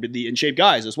for the in shape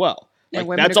guys as well. And Like,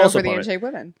 women that's to go also for the part of it. in-shape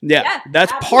women. Yeah,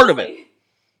 that's part of it.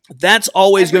 That's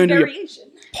always going to be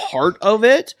a part of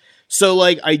it. So,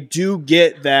 like, I do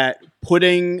get that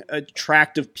putting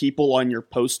attractive people on your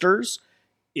posters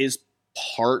is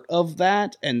part of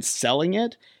that and selling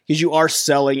it, because you are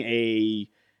selling a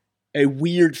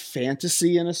weird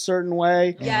fantasy in a certain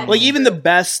way. Yeah, Like, even the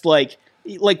best, like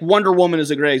Wonder Woman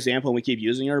is a great example, and we keep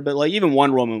using her, but, like, even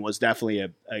Wonder Woman was definitely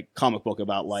a comic book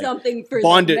about, like, something for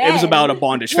bondage. the men. It was about a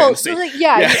bondage Well, fantasy.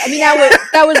 I mean,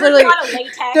 that was literally Not a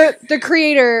latex. the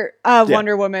creator of Yeah.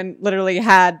 Wonder Woman literally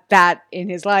had that in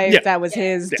his life. Yeah. That was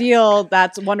his Yeah. deal.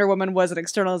 That's Wonder Woman was an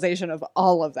externalization of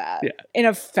all of that Yeah. in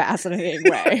a fascinating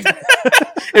way.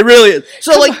 It really is.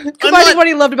 So, like, I'm Combining not- what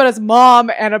he loved about his mom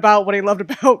and about what he loved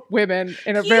about women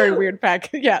in a very Cute. weird pack.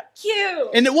 Yeah. Cute.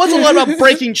 and it wasn't a lot about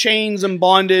breaking chains and some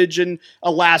bondage and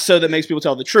a lasso that makes people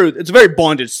tell the truth. It's a very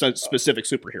bondage-specific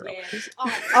superhero.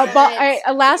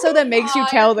 A lasso that makes you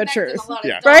tell the truth.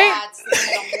 Yeah. Right?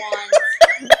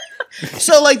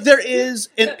 So, like, there is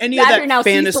in any of Badger now that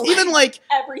sees fantasy, the even like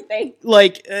everything.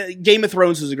 Game of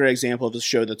Thrones is a great example of a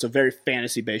show that's a very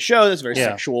fantasy-based show that's very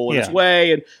sexual in its Yeah.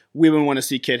 way, and women want to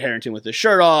see Kit Harington with his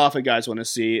shirt off, and guys want to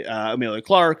see Amelia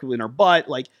Clark in her butt.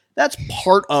 Like, that's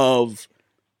part of,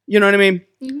 you know what I mean?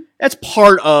 Mm-hmm. That's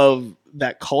part of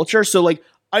that culture. So, like,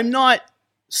 I'm not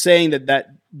saying that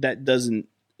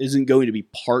isn't going to be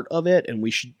part of it, and we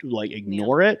should like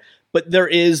ignore it. But there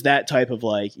is that type of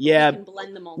like, You can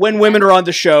blend them all when together. women are on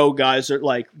the show, guys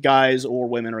or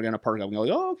women are going to perk up and go,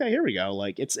 like, oh, okay, here we go.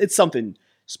 Like, it's something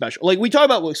special. Like, we talk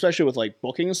about, especially with like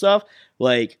booking and stuff.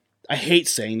 Like, I hate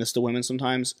saying this to women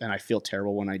sometimes, and I feel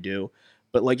terrible when I do.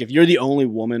 But like, if you're the only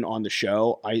woman on the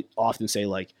show, I often say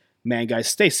like, man, guys,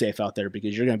 stay safe out there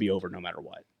because you're going to be over no matter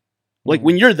what. Like,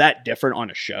 when you're that different on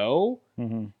a show,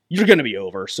 you're going to be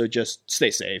over. So just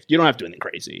stay safe. You don't have to do anything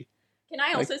crazy. Can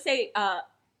I also say,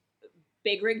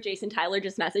 Big Rig Jason Tyler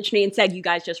just messaged me and said, "You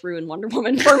guys just ruined Wonder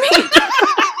Woman for me."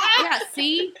 Yeah,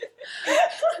 see?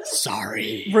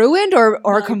 Sorry. Ruined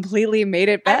or completely made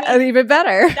it even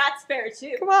better. That's fair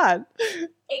too. Come on.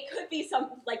 It could be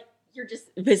some like you're just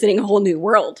visiting a whole new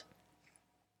world.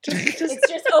 It's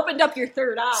just opened up your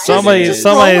third eye. Somebody's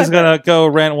roll with gonna go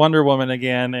rent Wonder Woman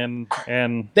again, and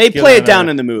They give play it it down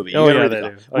another- in the movie. Oh, You yeah, gotta they read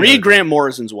do. the- Oh, yeah, Read they do. Grant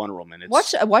Morrison's Wonder Woman. It's,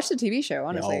 Watch the TV show,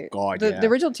 honestly. Oh, God, the yeah.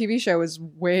 original TV show is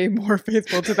way more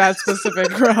faithful to that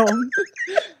specific realm.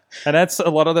 And that's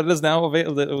a lot of that is now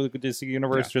available. The DC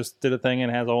Universe just did a thing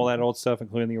and has all that old stuff,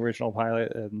 including the original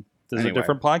pilot. And there's Anyway. a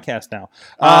different podcast now.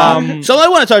 So I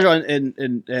want to touch on,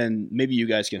 and maybe you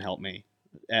guys can help me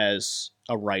as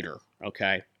a writer.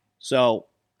 Okay, so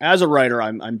as a writer,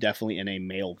 I'm definitely in a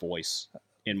male voice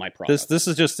in my product. this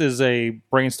is a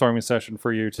brainstorming session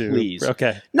for you too. Please.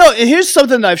 Okay. No, and here's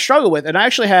something that I've struggled with, and I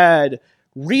actually had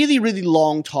really, really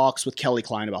long talks with Kelly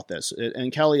Klein about this.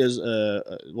 And Kelly is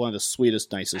one of the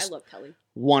sweetest, I nicest, love Kelly.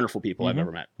 wonderful people I've Mhm.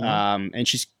 ever met. And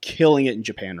she's killing it in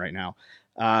Japan right now.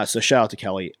 So shout out to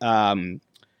Kelly.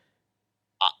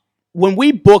 When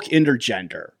we book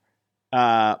intergender,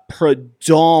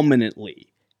 predominantly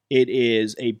it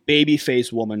is a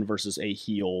babyface woman versus a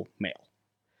heel male.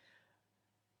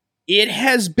 It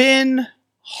has been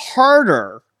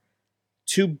harder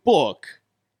to book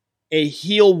a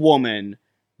heel woman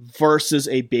versus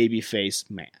a babyface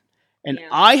man. And Yeah.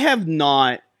 I have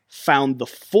not found the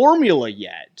formula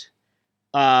yet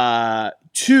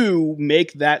to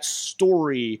make that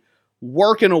story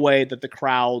work in a way that the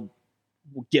crowd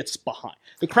gets behind.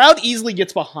 The crowd easily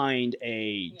gets behind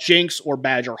a Jinx or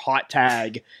Badger hot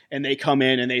tag, and they come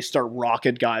in and they start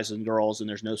rocking guys and girls, and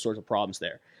there's no sorts of problems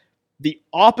there. The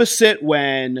opposite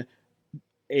when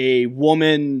a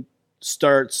woman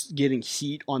starts getting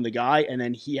heat on the guy and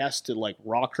then he has to like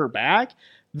rock her back,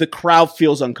 the crowd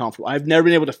feels uncomfortable. I've never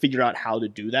been able to figure out how to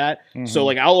do that. So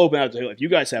like I'll open up to if you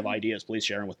guys have ideas, please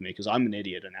share them with me because I'm an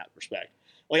idiot in that respect.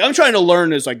 Like I'm trying to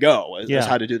learn as I go as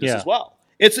how to do this as well.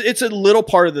 It's a little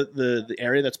part of the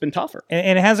area that's been tougher.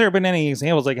 And has there been any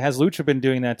examples? Like, has Lucha been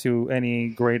doing that to any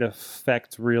great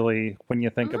effect, really, when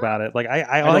you think about it? Like,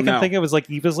 I all I don't can know. think of is, like,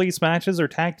 Eva's Lease matches or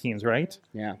tag teams, right?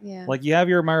 Yeah. Yeah. Like, you have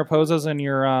your Mariposas and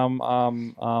your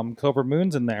Cobra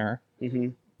Moons in there,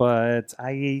 but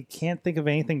I can't think of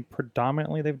anything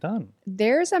predominantly they've done.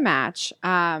 There's a match.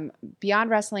 Beyond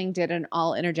Wrestling did an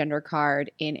all intergender card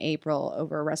in April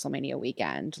over WrestleMania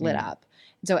weekend, lit up.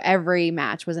 So every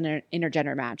match was an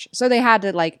intergender match. So they had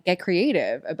to like get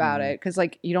creative about it because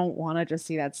like you don't want to just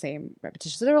see that same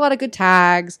repetition. So there were a lot of good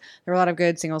tags. There were a lot of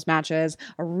good singles matches.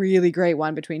 A really great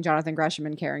one between Jonathan Gresham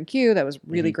and Karen Q. That was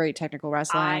really great technical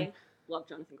wrestling. I love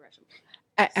Jonathan Gresham.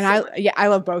 And I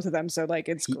love both of them. So like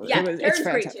it's Yeah, it's Karen's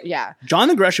great, fantastic. too. Yeah.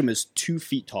 Jonathan Gresham is 2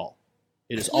 feet tall.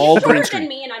 It is all shorter green than screen.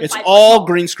 me and I'm It's 5 all foot tall.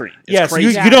 green screen. It's Yes,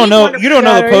 crazy. you don't know He's you don't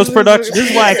know the wonderful. post production. This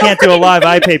is why I can't do a live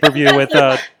iPay-per-view with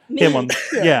him on.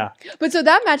 Yeah. But so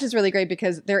that match is really great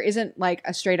because there isn't like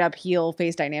a straight up heel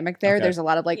face dynamic there. Okay. There's a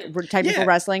lot of like Yeah. technical Yeah.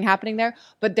 wrestling happening there.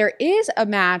 But there is a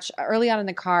match early on in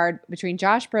the card between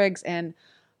Josh Briggs and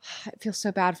I feel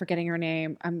so bad for getting her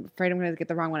name. I'm afraid I'm going to get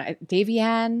the wrong one.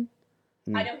 Davian.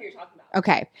 I know who you're talking about.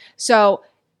 Okay. So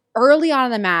early on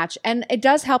in the match, and it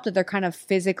does help that they're kind of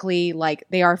physically like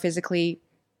they are physically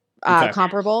Okay.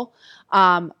 comparable.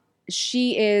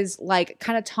 She is like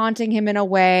kind of taunting him in a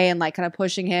way and like kind of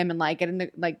pushing him and like getting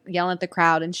the like yelling at the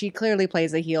crowd. And she clearly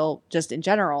plays a heel just in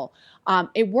general.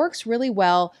 It works really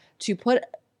well to put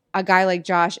a guy like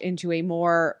Josh into a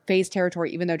more face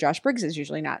territory, even though Josh Briggs is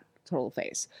usually not total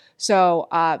face. So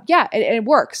yeah, it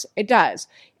works. It does.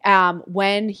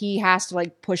 when he has to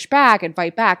like push back and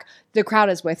fight back, the crowd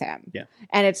is with him. Yeah.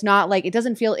 And it's not like, it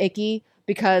doesn't feel icky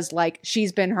because like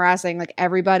she's been harassing like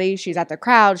everybody. She's at the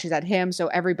crowd, she's at him. So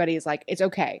everybody's like, it's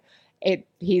okay.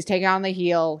 He's taking on the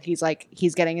heel. He's like,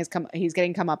 he's getting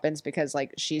comeuppance because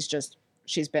like she's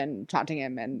been taunting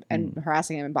him and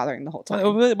harassing him and bothering the whole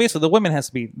time. Basically, the women has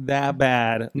to be that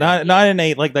bad. Not in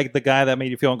a like the guy that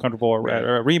made you feel uncomfortable or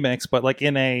a remix, but like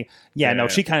in a no,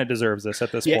 she kind of deserves this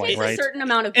at this point, There's right? a certain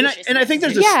amount of And I think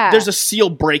there's a seal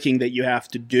breaking that you have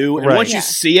to do, and Right. once you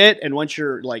see it, and once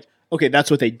you're like, okay,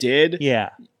 that's what they did.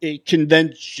 Yeah. It can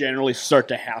then generally start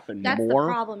to happen That's more.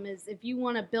 the problem is if you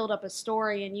want to build up a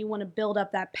story and you want to build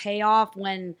up that payoff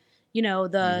when, you know,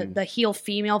 the heel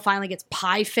female finally gets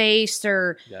pie faced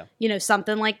or, you know,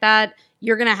 something like that,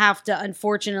 you're going to have to,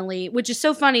 unfortunately, which is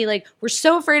so funny. Like, we're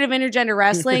so afraid of intergender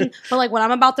wrestling, but like what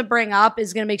I'm about to bring up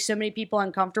is going to make so many people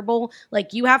uncomfortable.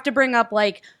 Like, you have to bring up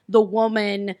like the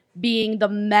woman being the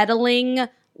meddling,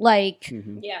 like,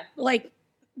 like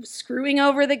screwing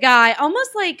over the guy,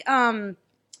 almost like,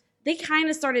 they kind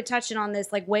of started touching on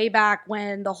this like way back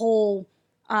when the whole,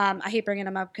 I hate bringing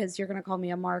them up because you're going to call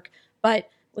me a mark, but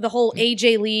with the whole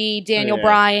AJ Lee, Daniel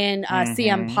Bryan,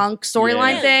 CM Punk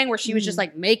storyline thing where she was just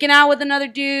like making out with another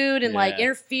dude and like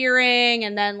interfering.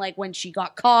 And then like when she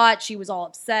got caught, she was all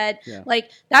upset. Yeah.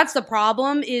 Like that's the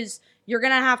problem is you're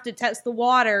going to have to test the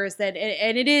waters and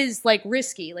it is like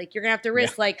risky. Like you're going to have to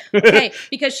risk like, okay,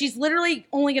 because she's literally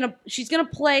she's going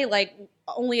to play like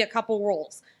only a couple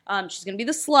roles. She's going to be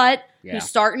the slut who's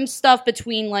starting stuff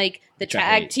between like the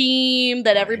tag team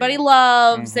that everybody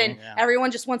loves and everyone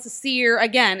just wants to see her.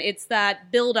 Again, it's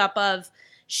that buildup of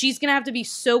she's going to have to be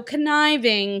so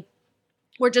conniving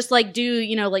or just like do,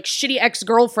 you know, like shitty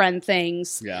ex-girlfriend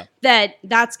things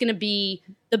that's going to be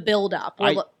the buildup.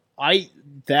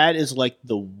 That is like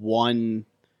the one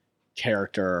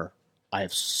character I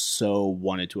have so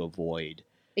wanted to avoid.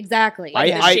 Exactly.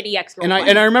 Shitty ex-girlfriend.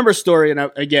 And I remember a story,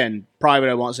 and again, private,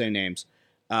 I won't say names,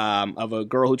 of a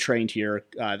girl who trained here.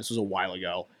 This was a while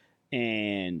ago.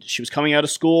 And she was coming out of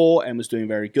school and was doing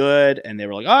very good. And they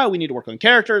were like, oh, we need to work on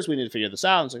characters. We need to figure this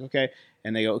out. And it's like, okay.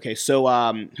 And they go, okay,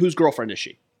 so whose girlfriend is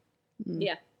she?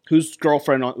 Yeah. Whose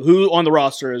girlfriend, who on the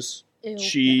roster is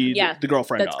she the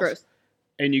girlfriend That's of? gross.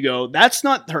 And you go, that's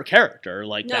not her character.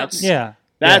 Like, No.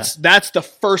 that's the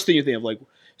first thing you think of. Like,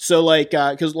 so like,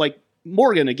 because like,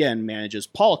 Morgan, again, manages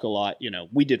Pollock a lot. You know,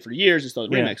 we did for years. It's the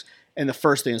remix. And the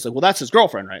first thing is like, well, that's his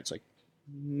girlfriend, right? It's like,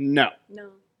 no.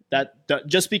 That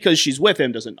just because she's with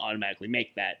him doesn't automatically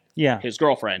make that his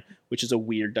girlfriend, which is a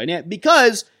weird dynamic.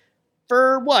 Because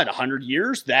for, 100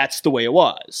 years, that's the way it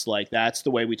was. Like, that's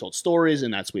the way we told stories,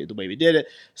 and that's the way we did it.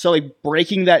 So, like,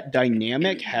 breaking that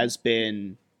dynamic has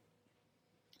been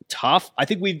tough. I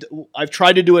think I've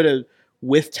tried to do it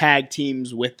with tag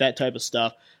teams, with that type of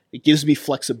stuff. It gives me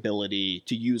flexibility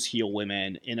to use heel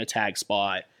women in a tag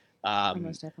spot.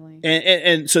 Most definitely.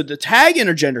 And so the tag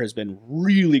intergender has been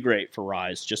really great for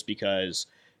Rise just because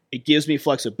it gives me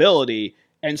flexibility.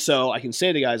 And so I can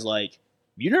say to guys like,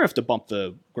 you never have to bump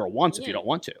the girl once if you don't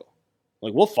want to.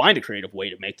 Like, we'll find a creative way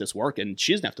to make this work, and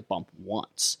she doesn't have to bump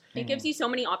once. It gives you so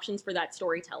many options for that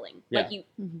storytelling. Yeah. Like, you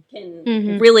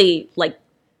can really, like,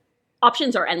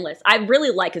 options are endless. I really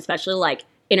like, especially, like,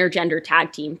 intergender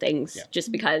tag team things just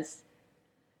because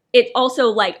it also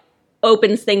like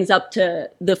opens things up to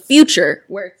the future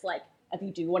where it's like if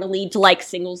you do want to lead to like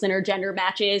singles intergender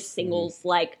matches, singles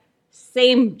like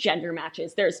same gender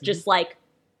matches, there's just like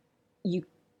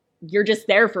you're just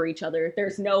there for each other.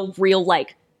 There's no real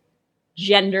like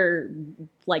gender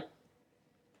like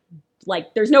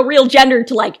there's no real gender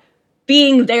to like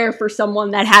being there for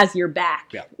someone that has your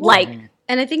back. Like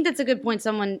and I think that's a good point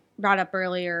someone brought up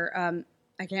earlier.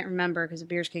 I can't remember because the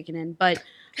beer's kicking in, but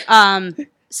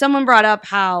someone brought up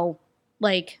how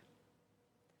like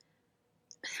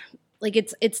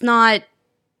it's not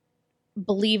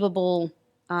believable.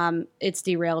 It's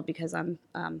derailed because I'm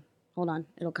hold on,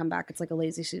 it'll come back. It's like a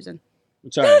lazy Susan.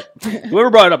 It's all right. Whoever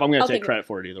brought it up, I'm going to take take credit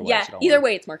for it either way. yeah, so don't either worry.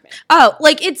 way it's Mark Man. Oh,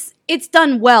 like it's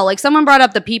done well. Like someone brought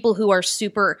up the people who are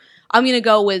super. I'm going to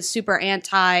go with super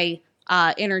anti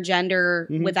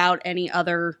intergender without any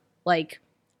other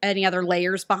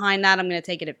layers behind that. I'm going to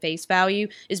take it at face value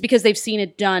is because they've seen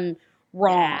it done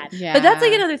wrong. Yeah. But that's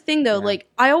like another thing though. Like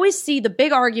I always see the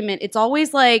big argument. It's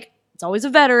always a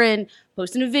veteran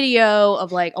posting a video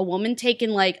of like a woman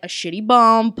taking like a shitty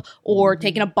bump or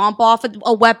taking a bump off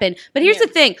a weapon. But here's the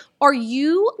thing. Are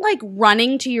you like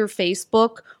running to your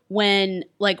Facebook when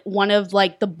like one of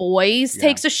like the boys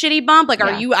takes a shitty bump. Like,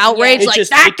 are you outraged? It Like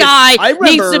just- that it gets- guy I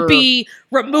needs to remember- be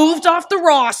removed off the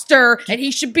roster, and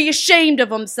he should be ashamed of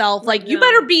himself. Like, you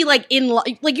better be like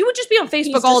like you would just be on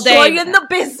Facebook He's all day. destroying the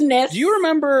business. Do you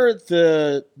remember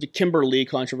the Kimberly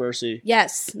controversy?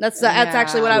 Yes, that's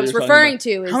actually what I What was you're talking referring about.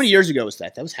 to. Is How many years ago was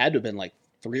that? That was had to have been like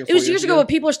 3 or 4 it was years ago, but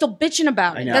people are still bitching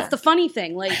about I it. know. That's the funny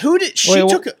thing. Like, Who did she Wait,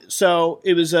 took? So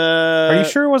it was. Are you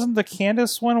sure it wasn't the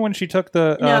Candace one when she took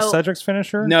the No. Cedric's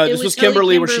finisher? No, It this was was Billy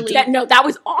Kimberly, where she Kimberly. took. that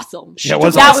was awesome. Yeah, it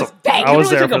was that awesome. was bang. I was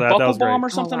there took for a that. buckle That was bomb great. or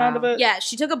something wow. out of it. yeah,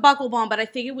 she took a buckle bomb, but I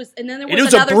think it was, and then there was And it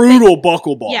was a another brutal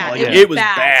buckle bomb. Yeah, Like, it was it was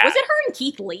bad. bad. Was it her and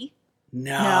Keith Lee?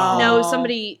 No, No,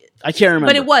 somebody. I can't remember.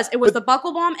 But it was the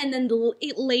buckle bomb, and then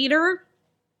later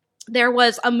there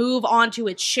was a move onto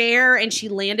a chair, and she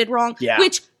landed wrong. Yeah.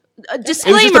 Which a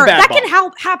disclaimer bad that bump.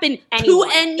 can happen Anyone.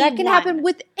 to anyone. That can happen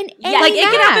with any Like, it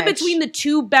can happen match. between the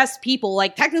two best people.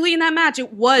 Like, technically in that match,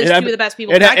 it was It two happened- of the best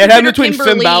people. It, I it happened consider between Finn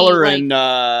Kimberly, Balor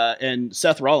like, and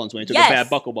Seth Rollins when he took Yes. a bad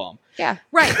buckle bomb. Yeah.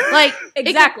 right. Like,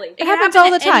 Exactly. It, It happens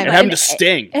all the time. It happened to And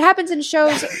Sting. It happens in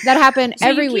shows that happen So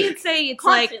every you week. can't say it's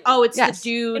Constantly. like, oh, it's Yes. the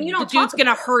dude. And you The don't dude's talk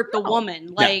gonna about it. hurt the No.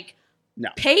 woman. Like, No.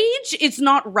 Paige is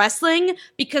not wrestling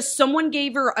because someone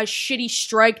gave her a shitty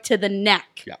strike to the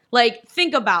neck. Yeah. Like,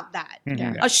 think about that.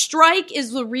 Mhm. A strike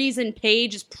is the reason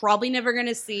Paige is probably never going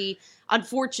to see,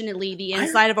 unfortunately, the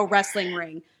inside of a wrestling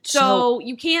ring. So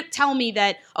you can't tell me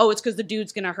that, oh, it's because the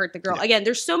dude's going to hurt the girl. Again,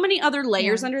 there's so many other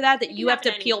layers under that It you can have to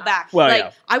happen peel anytime. back. Well, like,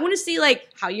 yeah. I want to see, like,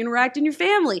 how you interact in your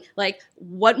family. Like,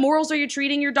 what morals are you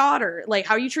treating your daughter? Like,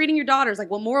 how are you treating your daughters?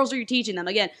 Like, what morals are you teaching them?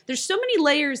 Again, there's so many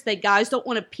layers that guys don't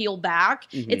want to peel back.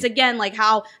 It's, again, like,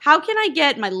 how can I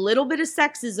get my little bit of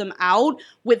sexism out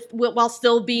while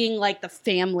still being, like, the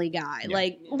family guy?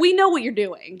 Like, we know what you're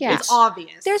doing. Yeah. It's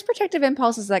obvious. There's protective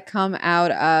impulses that come out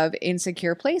of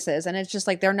insecure places, and it's just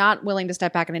like they're not willing to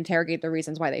step back and interrogate the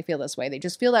reasons why they feel this way. They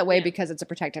just feel that way because it's a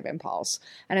protective impulse,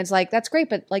 and it's like that's great,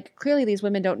 but like clearly these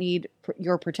women don't need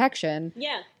your protection.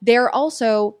 Yeah. They're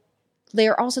also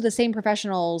the same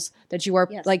professionals that you are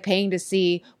Yes. like paying to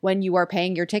see when you are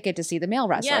paying your ticket to see the male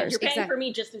wrestlers. Yeah, you're paying Exactly. for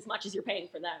me just as much as you're paying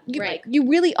for them. You, Right. you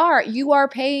really are. You are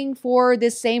paying for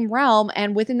this same realm,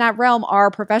 and within that realm are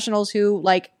professionals who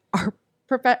like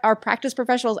are practice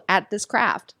professionals at this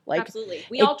craft. Like Absolutely.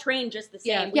 We it- all train just the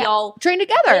same. Yeah. We Yeah. all train did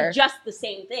together. just the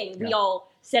same thing. We all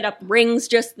set up rings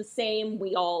just the same.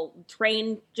 We all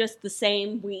train just the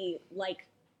same. We like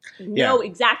know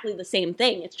exactly the same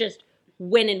thing. It's just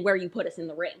when and where you put us in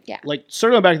the ring. Yeah. Like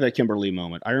circling back to that Kimberly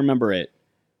moment, I remember it.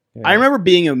 Yeah. I remember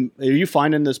being Are you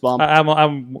finding this bump?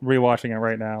 I'm rewatching it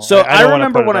right now. So I don't wanna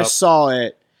remember put it when I up. saw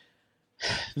it.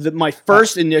 My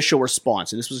first initial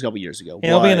response, and this was a couple years ago.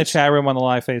 It'll be in the was- chat room on the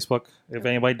live Facebook. If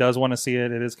anybody does want to see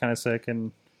it, it is kind of sick,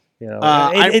 and you know,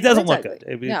 I- it doesn't look It's good. ugly.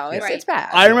 It'd be- No, yeah. it's bad.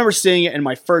 I remember seeing it, and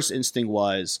my first instinct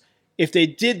was, if they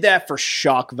did that for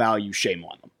shock value, shame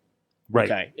on them. right.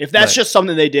 Okay, if that's Right. just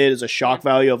something they did as a shock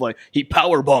value of like he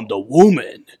power bombed a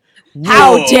woman,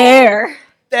 How Whoa. dare!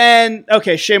 then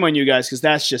okay, shame on you guys because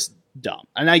that's just dumb.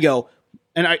 And I go,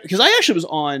 because I actually was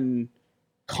on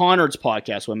Connor's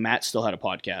podcast when Matt still had a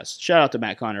podcast. Shout out to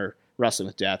Matt Connor, Wrestling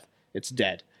with Death. It's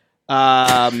dead.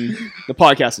 The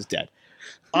podcast is dead.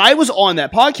 I was on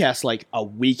that podcast like a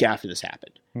week after this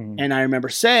happened. Mhm. And I remember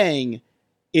saying,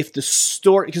 if the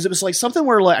story, because it was like something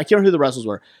where like, I can't remember who the wrestlers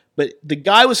were, but the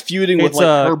guy was feuding with It's,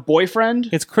 like her boyfriend.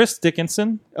 It's Chris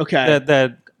Dickinson Okay.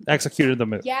 that executed the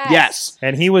move. Yes.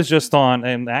 And he was just on,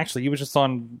 and actually he was just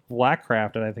on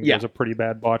Blackcraft, and I think Yeah. there was a pretty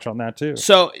bad botch on that too.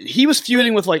 So he was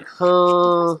feuding with like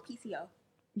her. PCO.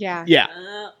 Yeah. Yeah.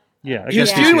 Yeah, He was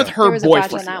against feuding PCO. with There her was a botch on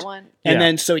boyfriend. that one. And Yeah.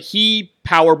 then so he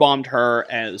power bombed her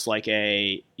as like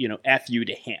a, F you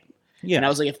to him. Yeah, And I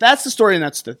was like, if that's the story and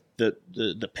that's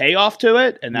the payoff to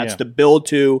it, and that's Yeah. the build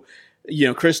to,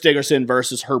 Chris Dickerson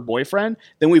versus her boyfriend,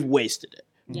 then we've wasted it.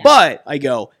 Yeah. But I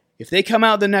go, if they come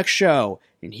out the next show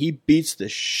and he beats the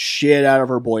shit out of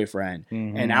her boyfriend,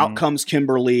 Mhm. and out comes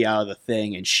Kimberly out of the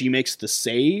thing, and she makes the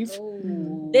save,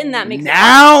 Then that makes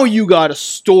now you got a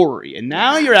story, and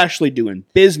now you're actually doing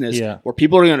business Yeah. where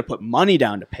people are going to put money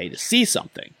down to pay to see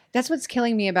something. That's what's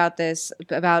killing me about this.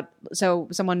 So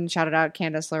someone shouted out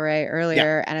Candice LeRae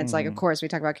earlier, and it's like, of course, we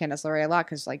talk about Candice LeRae a lot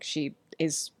because like she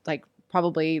is like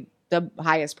probably the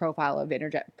highest profile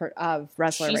of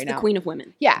wrestler She's right the now. queen of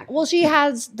women. Yeah, well, she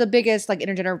has the biggest like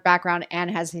intergender background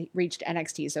and has reached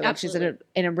NXT, so like, she's in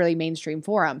a really mainstream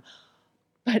forum.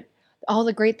 But all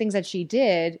the great things that she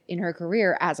did in her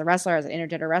career as a wrestler, as an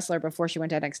intergender wrestler before she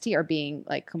went to NXT, are being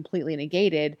like completely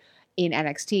negated in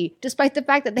NXT, despite the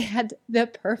fact that they had the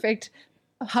perfect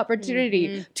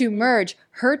opportunity to merge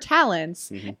her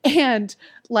talents and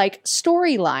like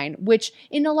storyline, which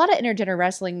in a lot of intergender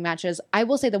wrestling matches, I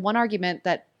will say the one argument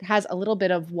that has a little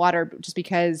bit of water just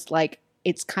because like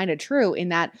it's kind of true in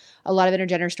that a lot of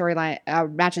intergender storyline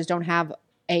matches don't have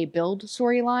a build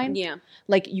storyline. Yeah.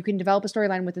 Like you can develop a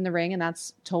storyline within the ring and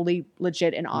that's totally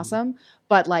legit and awesome.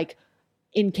 But like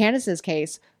in Candice's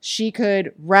case, she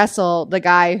could wrestle the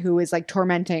guy who is like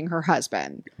tormenting her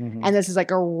husband. And this is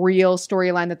like a real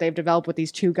storyline that they've developed with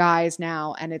these two guys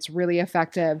now. And it's really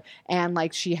effective. And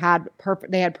like they had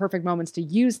perfect moments to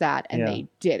use that and they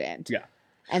didn't. Yeah.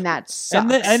 And that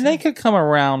sucks. And they could come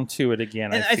around to it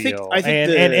again. And I feel.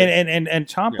 And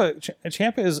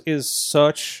Ciampa is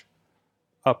such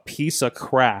a piece of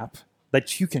crap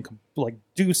that you can like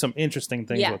do some interesting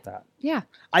things with that. Yeah.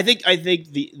 I think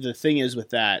the thing is with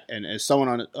that, and as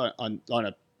someone on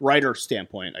a writer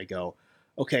standpoint, I go,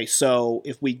 okay, so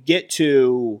if we get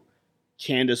to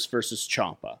Candice versus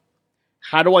Ciampa,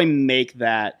 how do I make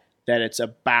that it's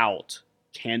about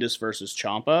Candice versus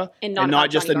Ciampa and not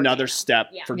just Johnny another Gargano.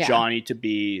 step for Yeah. Johnny to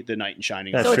be the knight in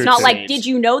shining? That's So true it's not too. like, did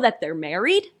you know that they're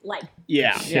married? Like,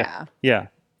 Yeah.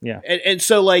 Yeah. And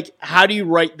so, like, how do you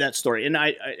write that story? And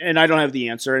I don't have the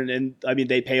answer. And I mean,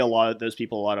 they pay those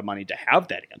people a lot of money to have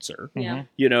that answer. yeah.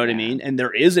 You know what I mean? And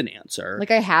there is an answer. Like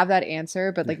I have that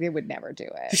answer, but like they would never do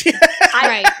it.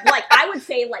 I would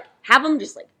say, like, have them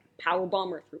just, like,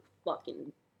 powerbomb her through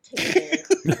fucking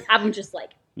table. Have them just,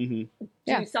 like, do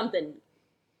something,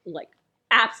 like,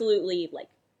 absolutely, like,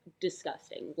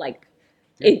 disgusting. Like,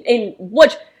 in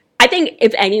which I think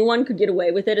if anyone could get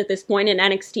away with it at this point in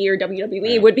NXT or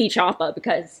WWE, it would be Ciampa,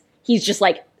 because he's just,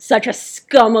 like, such a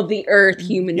scum of the earth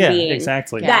human being.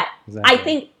 Exactly. That I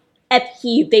think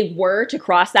if they were to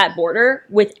cross that border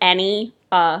with anything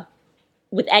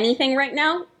right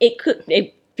now, it could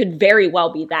very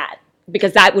well be that,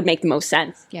 because that would make the most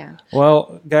sense. Yeah.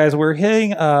 Well, guys, we're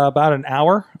hitting about an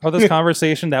hour of this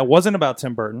conversation that wasn't about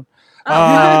Tim Burton.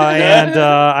 And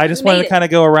I just wanted to kind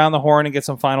of go around the horn and get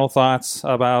some final thoughts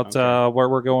about where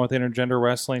we're going with intergender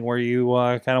wrestling, where you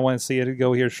kind of want to see it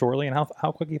go here shortly, and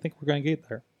how quick you think we're going to get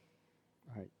there.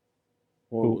 All right.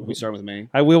 Well, we start with me.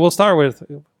 We will start with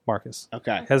Marcus.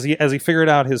 Okay. Has he figured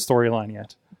out his storyline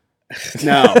yet?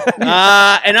 No.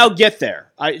 And I'll get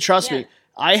there. Trust me.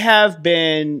 I have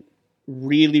been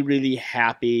really, really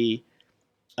happy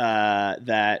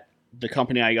that the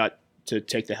company I got to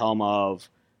take the helm of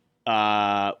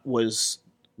was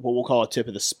what we'll call a tip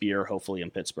of the spear, hopefully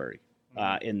in Pittsburgh,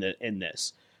 in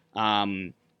this.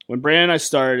 When Brandon and I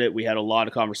started it, we had a lot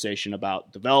of conversation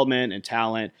about development and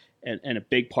talent, and a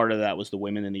big part of that was the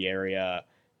women in the area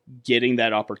getting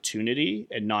that opportunity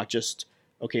and not just,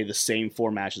 okay, the same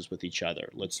 4 matches with each other.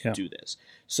 Let's do this.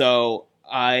 So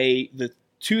the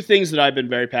 2 things that I've been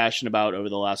very passionate about over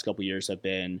the last couple of years have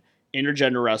been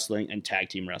intergender wrestling and tag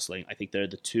team wrestling. I think they're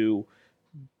the 2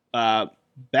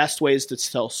 best ways to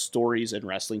tell stories in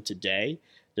wrestling today.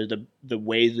 They're the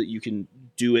way that you can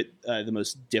do it the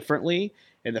most differently.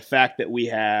 And the fact that we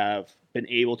have been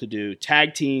able to do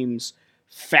tag teams,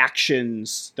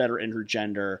 factions that are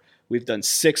intergender. We've done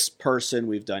 6-person.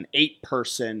 We've done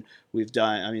 8-person.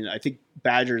 I think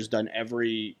Badger's done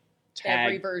every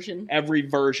version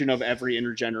of every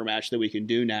intergender match that we can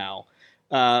do now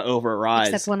over at Rise.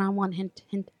 Except one-on-one, hint.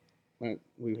 We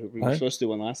were supposed to do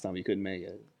one last time. We couldn't make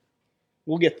it.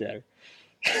 We'll get there.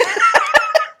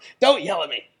 Don't yell at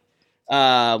me.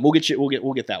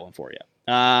 We'll get that one for you.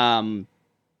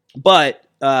 But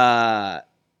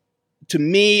to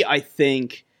me, I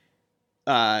think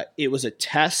it was a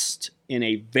test in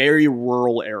a very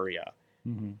rural area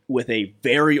with a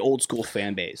very old school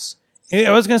fan base.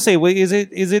 I was going to say, wait, is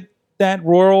it that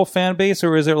rural fan base,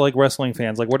 or is it like wrestling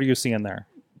fans? Like, what are you seeing there?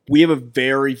 We have a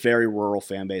very, very rural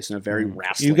fan base and a very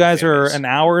wrestling. You guys fan are base. an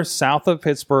hour south of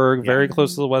Pittsburgh, very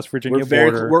close to the West Virginia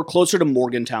border. We're closer to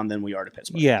Morgantown than we are to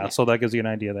Pittsburgh. Yeah, so that gives you an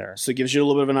idea there. So it gives you a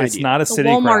little bit of an It's idea. not a The city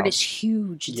Walmart crowd. is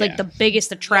huge. It's Yeah. like the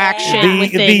biggest attraction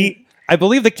within. I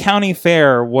believe the county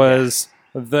fair was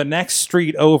the next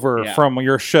street over from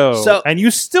your show, So- and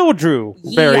you still drew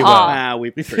very Yeehaw.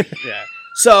 well.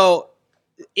 So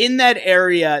in that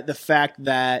area, the fact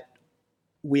that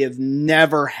we have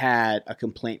never had a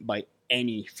complaint by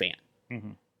any fan.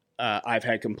 I've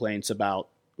had complaints for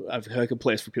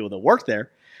people that work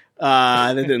there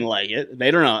that didn't like it.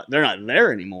 They're not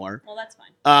there anymore. Well, that's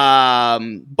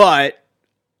fine. But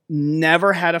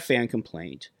never had a fan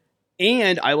complaint.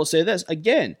 And I will say this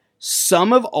again,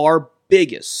 some of our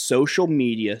biggest social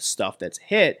media stuff that's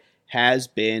hit has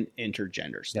been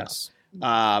intergender stuff. Yes.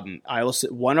 I will say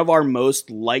one of our most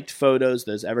liked photos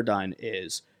that's ever done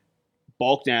is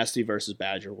Bulk Nasty versus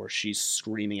Badger, where she's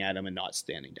screaming at him and not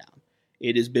standing down.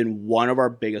 It has been one of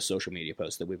our biggest social media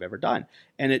posts that we've ever done.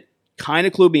 And it kind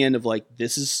of clued me in of like,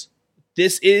 this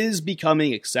is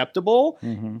becoming acceptable.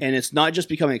 Mhm. And it's not just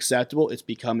becoming acceptable, it's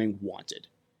becoming wanted.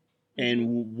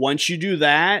 And once you do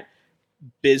that,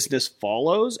 business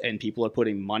follows and people are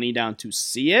putting money down to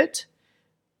see it.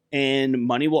 And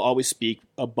money will always speak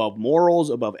above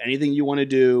morals, above anything you want to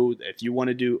do. If you want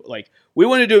to do, like, we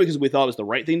want to do it because we thought it was the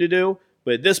right thing to do.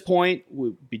 But at this point,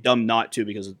 we'd be dumb not to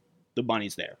because the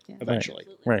money's there eventually.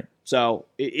 Right. So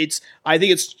I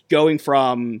think it's going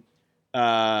from,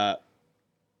 I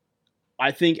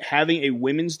think having a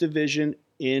women's division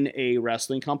in a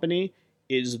wrestling company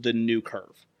is the new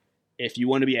curve. If you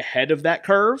want to be ahead of that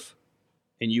curve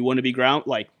and you want to be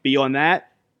be on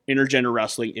that, intergender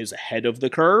wrestling is ahead of the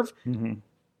curve. Mhm.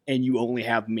 And you only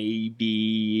have maybe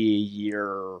a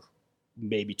year,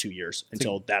 maybe 2 years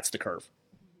until that's the curve.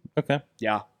 Okay.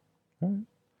 Yeah.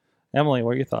 Emily,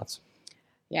 what are your thoughts?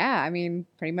 Yeah, I mean,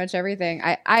 pretty much everything.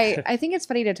 I think it's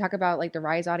funny to talk about like the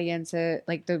Rise audience,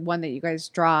 like the one that you guys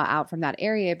draw out from that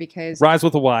area because Rise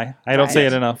with a Y. I don't say it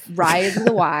Rise. enough. Rise is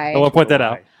the Y. I want to point that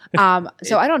out.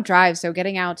 So I don't drive, so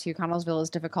getting out to Connellsville is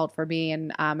difficult for me,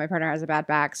 and my partner has a bad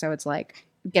back, so it's like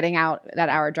getting out that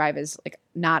hour drive is like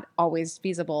not always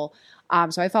feasible.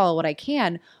 So I follow what I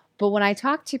can. But when I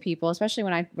talk to people, especially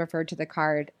when I referred to the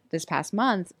card this past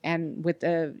month and with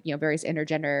the various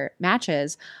intergender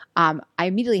matches, I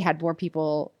immediately had more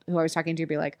people who I was talking to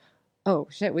be like, "Oh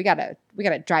shit, we gotta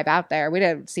drive out there. We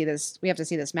have to see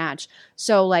this match."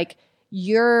 So like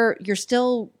you're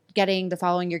still getting the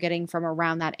following you're getting from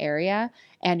around that area,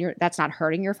 and that's not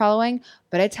hurting your following.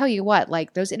 But I tell you what,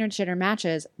 like those intergender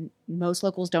matches, most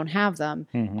locals don't have them.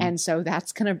 Mhm. And so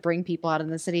that's going to bring people out in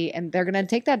the city, and they're going to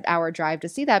take that hour drive to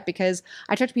see that because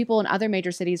I talked to people in other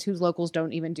major cities whose locals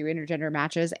don't even do intergender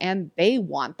matches, and they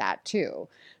want that too.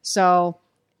 So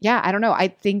yeah, I don't know. I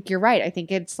think you're right. I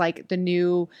think it's like the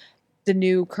new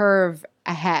curve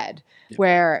ahead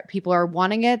where people are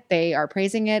wanting it, they are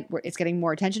praising it, where it's getting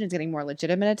more attention, it's getting more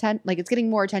legitimate attention, like it's getting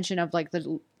more attention of like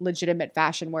the legitimate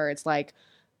fashion where it's like,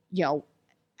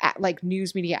 like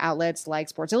news media outlets like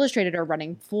Sports Illustrated are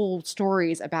running full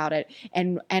stories about it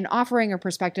and offering a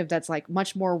perspective that's like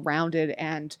much more rounded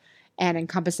and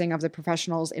encompassing of the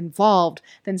professionals involved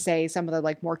than say some of the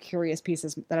like more curious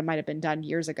pieces that might have been done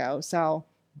years ago. So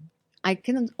I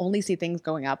can only see things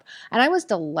going up. And I was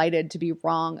delighted to be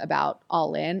wrong about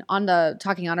All In. On the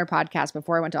Talking Honor podcast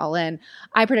before I went to All In,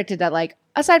 I predicted that, like,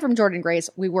 aside from Jordan Grace,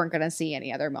 we weren't going to see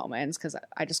any other moments because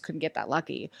I just couldn't get that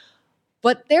lucky.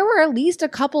 But there were at least a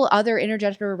couple other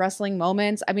intergender wrestling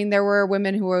moments. I mean, there were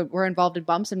women who were involved in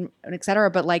bumps and et cetera,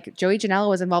 but like Joey Janela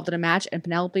was involved in a match and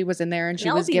Penelope was in there and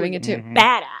she was giving it to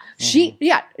badass. She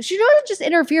wasn't just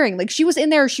interfering. Like she was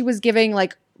in there, she was giving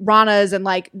like Ranas and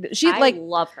like I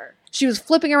love her. She was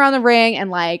flipping around the ring and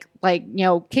like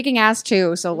kicking ass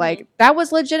too. So like that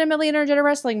was legitimately an intergender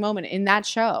wrestling moment in that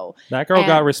show. That girl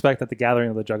got respect at the gathering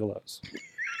of the Juggalos.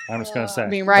 I'm just going to say. I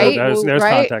mean, right? There's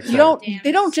right? context.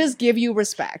 They don't just give you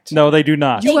respect. No, they do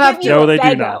not. You have to. No, they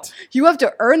do not. You have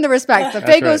to earn the respect. The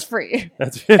Fago's free.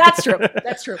 That's true.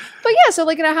 That's true. But yeah, so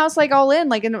like in a house like All In,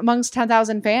 like amongst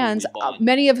 10,000 fans,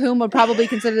 many of whom would probably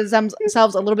consider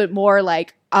themselves a little bit more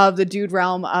like of the dude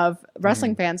realm of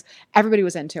wrestling fans, everybody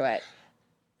was into it.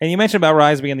 And you mentioned about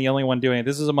Rise being the only one doing it.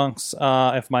 This is amongst,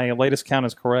 if my latest count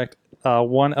is correct,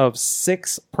 one of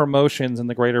 6 promotions in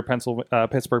the greater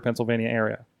Pittsburgh, Pennsylvania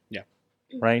area. Yeah.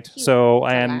 Right? So,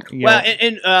 and...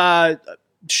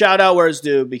 shout out where it's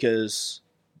due because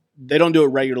they don't do it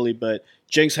regularly, but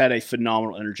Jinx had a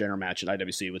phenomenal intergender match at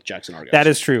IWC with Jackson Argos. That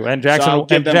is true. And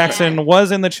Jackson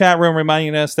was in the chat room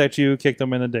reminding us that you kicked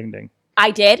him in the ding-ding.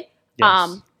 I did.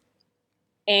 Yes.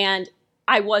 And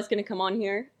I was going to come on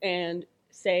here and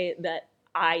say that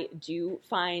I do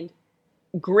find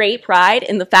great pride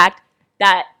in the fact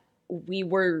that we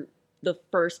were the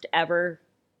first ever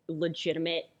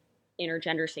legitimate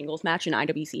intergender singles match in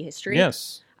IWC history.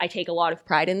 Yes. I take a lot of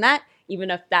pride in that,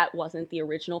 even if that wasn't the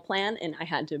original plan and I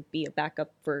had to be a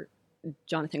backup for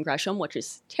Jonathan Gresham, which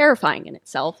is terrifying in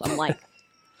itself. I'm like,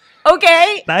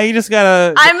 okay. Now you just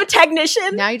gotta... I'm a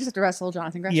technician. Now you just have to wrestle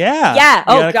Jonathan Gresham. Yeah. Yeah. You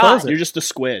Oh, gotta God. close it. You're just the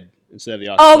squid instead of the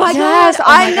Oh, octopus. my Yes. God. Oh,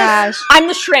 my gosh. I'm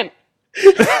the shrimp.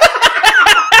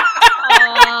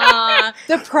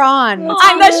 The prawn.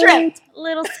 I'm the shrimp.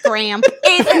 Little scramp.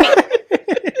 It's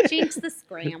me. Jinx the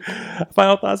scramp.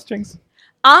 Final thoughts, Jinx?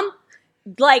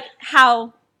 Like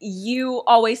how you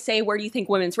always say, where do you think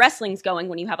women's wrestling's going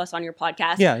when you have us on your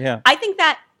podcast? Yeah. I think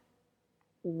that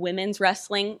women's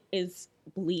wrestling is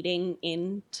bleeding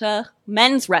into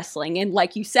men's wrestling. And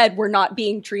like you said, we're not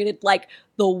being treated like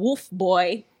the wolf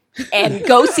boy and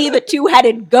go see the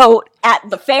two-headed goat at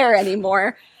the fair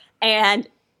anymore. And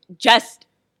just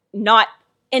not,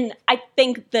 and I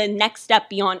think the next step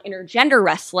beyond intergender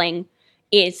wrestling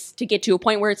is to get to a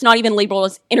point where it's not even labeled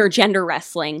as intergender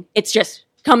wrestling. It's just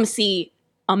come see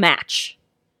a match.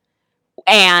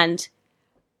 And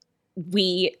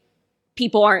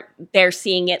people aren't there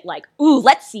seeing it like, ooh,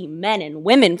 let's see men and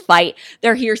women fight.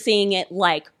 They're here seeing it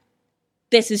like,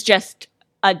 this is just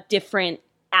a different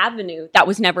avenue that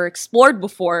was never explored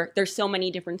before. There's so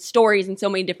many different stories and so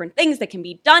many different things that can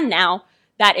be done now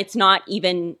that it's not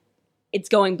even, it's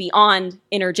going beyond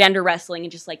intergender wrestling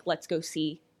and just like, let's go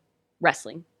see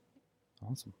wrestling.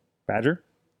 Awesome. Badger?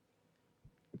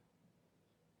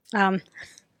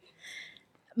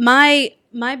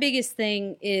 My biggest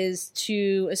thing is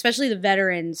to, especially the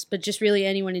veterans, but just really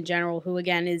anyone in general who,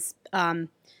 again, is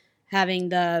having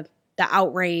the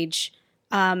outrage.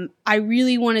 I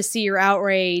really want to see your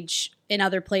outrage in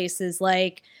other places.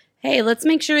 Like, hey, let's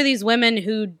make sure these women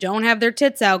who don't have their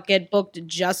tits out get booked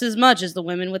just as much as the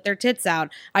women with their tits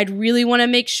out. I'd really want to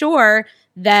make sure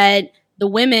that the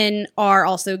women are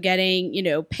also getting,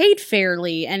 paid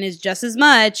fairly and is just as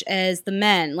much as the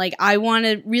men. Like, I want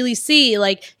to really see,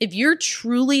 like, if you're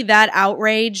truly that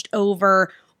outraged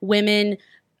over women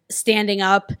standing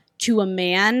up to a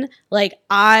man, like,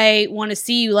 I want to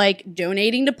see you, like,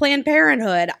 donating to Planned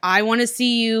Parenthood. I want to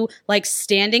see you, like,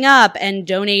 standing up and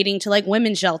donating to, like,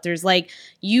 women's shelters. Like,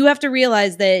 you have to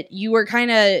realize that you are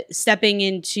kind of stepping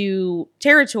into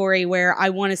territory where I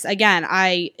want to, again,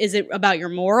 is it about your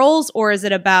morals or is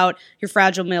it about your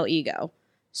fragile male ego?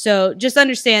 So just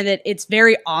understand that it's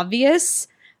very obvious,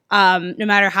 no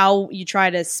matter how you try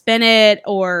to spin it,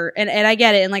 and I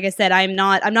get it. And like I said, I'm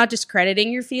not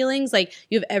discrediting your feelings. Like,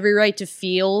 you have every right to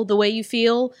feel the way you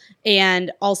feel,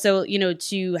 and also,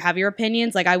 to have your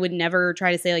opinions. Like, I would never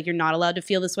try to say, like, you're not allowed to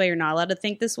feel this way, you're not allowed to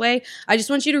think this way. I just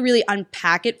want you to really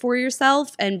unpack it for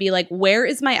yourself and be like, where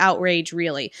is my outrage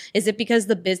really? Is it because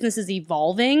the business is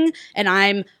evolving and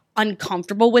I'm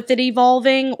uncomfortable with it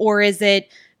evolving, or is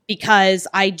it because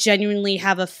I genuinely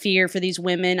have a fear for these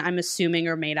women I'm assuming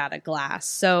are made out of glass?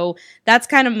 So that's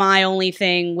kind of my only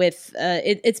thing with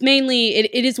it's mainly,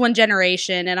 it is one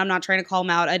generation, and I'm not trying to call them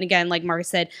out. And again, like Marcus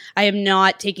said, I am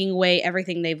not taking away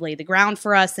everything they've laid the ground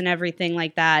for us and everything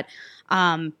like that.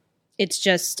 It's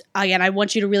just, again, I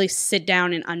want you to really sit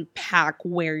down and unpack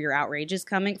where your outrage is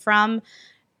coming from.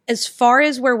 As far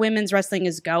as where women's wrestling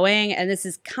is going, and this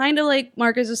is kind of like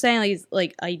Marcus was saying,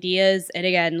 like ideas, and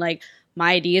again, like,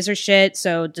 my ideas are shit,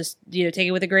 so just, take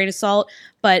it with a grain of salt.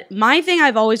 But my thing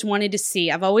I've always wanted to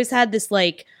see, I've always had this,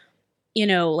 like,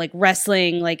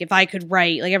 wrestling, like, if I could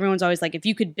write, like, everyone's always like, if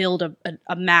you could build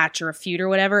a match or a feud or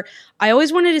whatever, I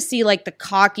always wanted to see, like, the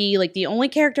cocky, like, the only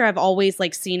character I've always,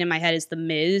 like, seen in my head is The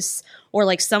Miz, or,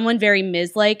 like, someone very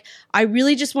Miz-like. I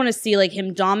really just want to see, like,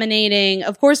 him dominating,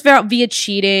 of course, via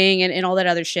cheating and all that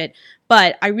other shit,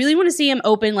 but I really want to see him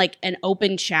open, like, an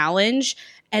open challenge.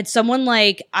 And someone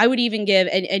like, I would even give,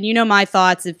 and my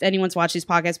thoughts, if anyone's watched these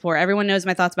podcasts before, everyone knows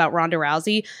my thoughts about Ronda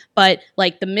Rousey, but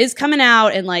like The Miz coming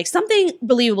out and like something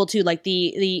believable too, like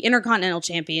the Intercontinental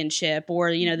Championship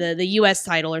or, the US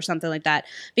title or something like that,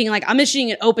 being like, I'm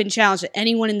issuing an open challenge to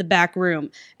anyone in the back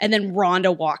room. And then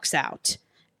Ronda walks out.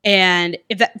 And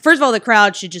first of all, the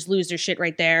crowd should just lose their shit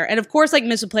right there. And of course, like,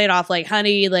 Miz would play it off like,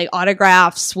 honey, like,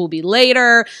 autographs will be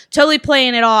later, totally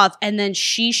playing it off. And then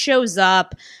she shows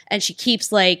up and she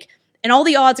keeps like, and all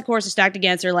the odds, of course, are stacked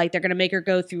against her. Like, they're going to make her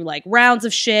go through like rounds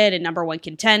of shit and number one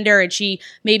contender. And she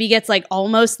maybe gets like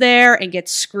almost there and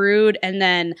gets screwed. And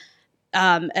then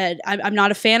and I'm not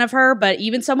a fan of her, but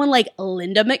even someone like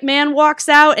Linda McMahon walks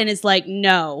out and is like,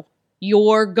 no,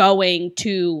 you're going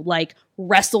to like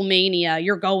WrestleMania,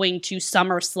 you're going to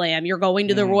SummerSlam, you're going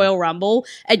to the Royal Rumble,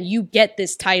 and you get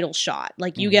this title shot.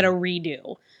 Like, you get a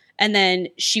redo. And then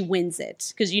she wins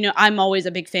it. Because, I'm always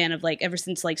a big fan of, like, ever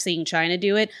since, like, seeing China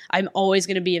do it, I'm always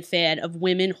going to be a fan of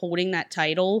women holding that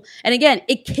title. And again,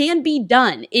 it can be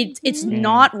done. It's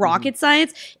not rocket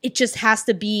science. It just has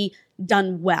to be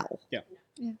done well. Yeah.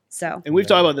 So. And we've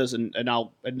talked about this, and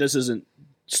this isn't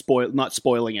not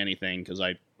spoiling anything, because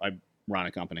I run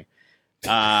a company.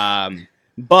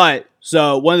 But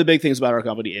so one of the big things about our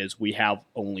company is we have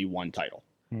only one title.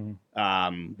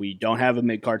 We don't have a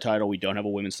mid-card title. We don't have a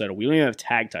women's title. We don't even have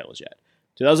tag titles yet.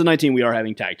 2019, we are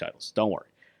having tag titles. Don't worry.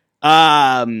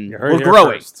 We're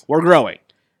growing. We're growing.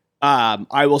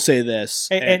 I will say this.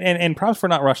 And props for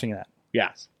not rushing that.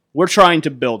 Yes. we're trying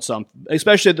to build something,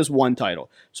 especially at this one title.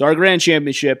 So our Grand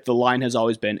Championship, the line has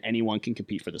always been anyone can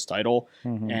compete for this title.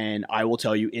 And I will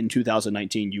tell you, in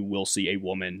 2019, you will see a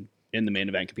woman in the main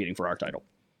event competing for our title.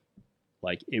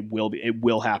 Like, it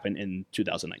will happen in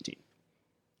 2019.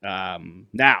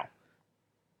 Now,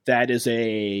 that is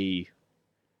a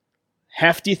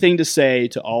hefty thing to say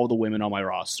to all the women on my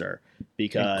roster,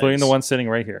 because including the one sitting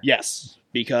right here. Yes,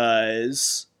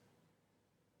 because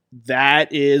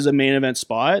that is a main event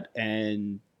spot,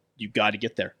 and you've got to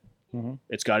get there.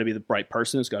 It's got to be the right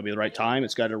person. It's got to be the right time.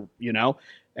 It's got to,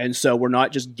 and so we're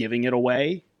not just giving it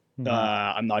away.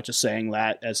 I'm not just saying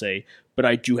that but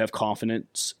I do have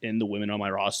confidence in the women on my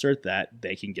roster that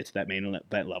they can get to that main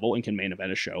event level and can main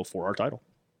event a show for our title.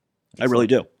 I really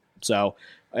do. So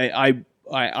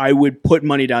I would put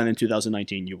money down in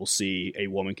 2019. You will see a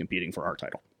woman competing for our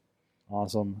title.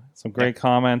 Awesome. Some great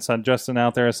comments. Justin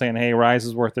out there saying, hey, Rise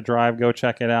is worth the drive. Go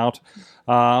check it out.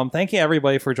 Thank you,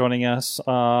 everybody, for joining us.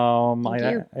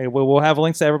 We'll have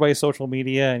links to everybody's social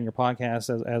media and your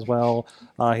podcast as well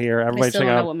here. Everybody I still check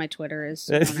don't out know what my Twitter is.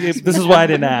 This is why I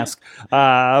didn't ask.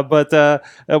 But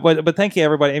thank you,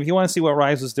 everybody. If you want to see what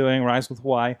Rise is doing, Rise with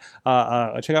Y,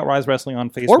 check out Rise Wrestling on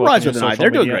Facebook. Or Rise with an I. social They're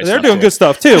doing media. great They're stuff, doing too. good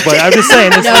stuff, too. But I'm just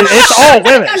saying, it's all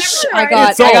women. I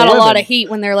got all a lot women. of heat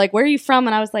when they're like, "Where are you from?"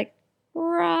 And I was like,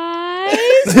 "Rise."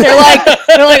 they're like,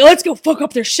 "Let's go fuck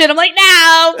up their shit." I'm like,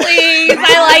 "No, please,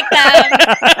 I like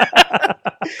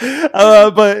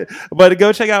them." But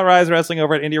go check out Rise Wrestling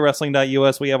over at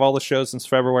IndieWrestling.us. We have all the shows since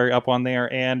February up on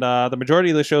there, and the majority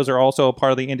of the shows are also a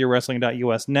part of the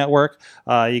IndieWrestling.us network.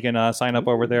 You can sign up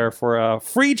over there for a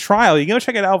free trial. You can go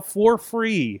check it out for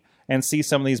free and see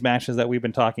some of these matches that we've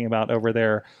been talking about over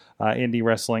there.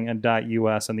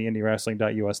 IndieWrestling.us and the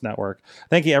IndieWrestling.us network.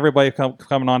 Thank you, everybody, for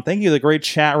coming on. Thank you to the great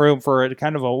chat room for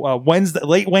kind of a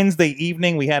late Wednesday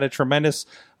evening. We had a tremendous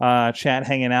chat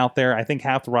hanging out there. I think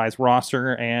half the Rise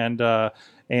roster and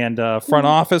front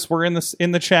office were in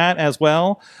the chat as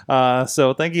well.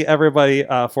 So thank you, everybody,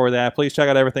 for that. Please check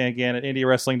out everything again at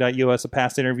IndieWrestling.us. The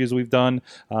past interviews we've done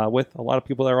with a lot of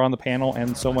people that are on the panel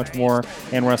and so much more,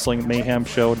 and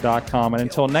WrestlingMayhemShow.com. And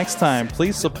until next time,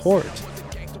 please support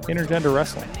intergender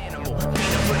wrestling. You know how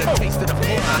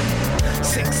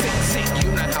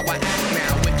I act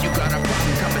now. If you got a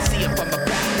problem, come and see if I'm a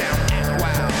back down. Act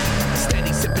wild.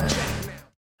 Steady sipping Jack now.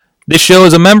 This show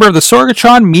is a member of the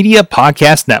Sorgatron Media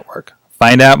Podcast Network.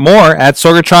 Find out more at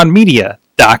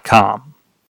sorgatronmedia.com.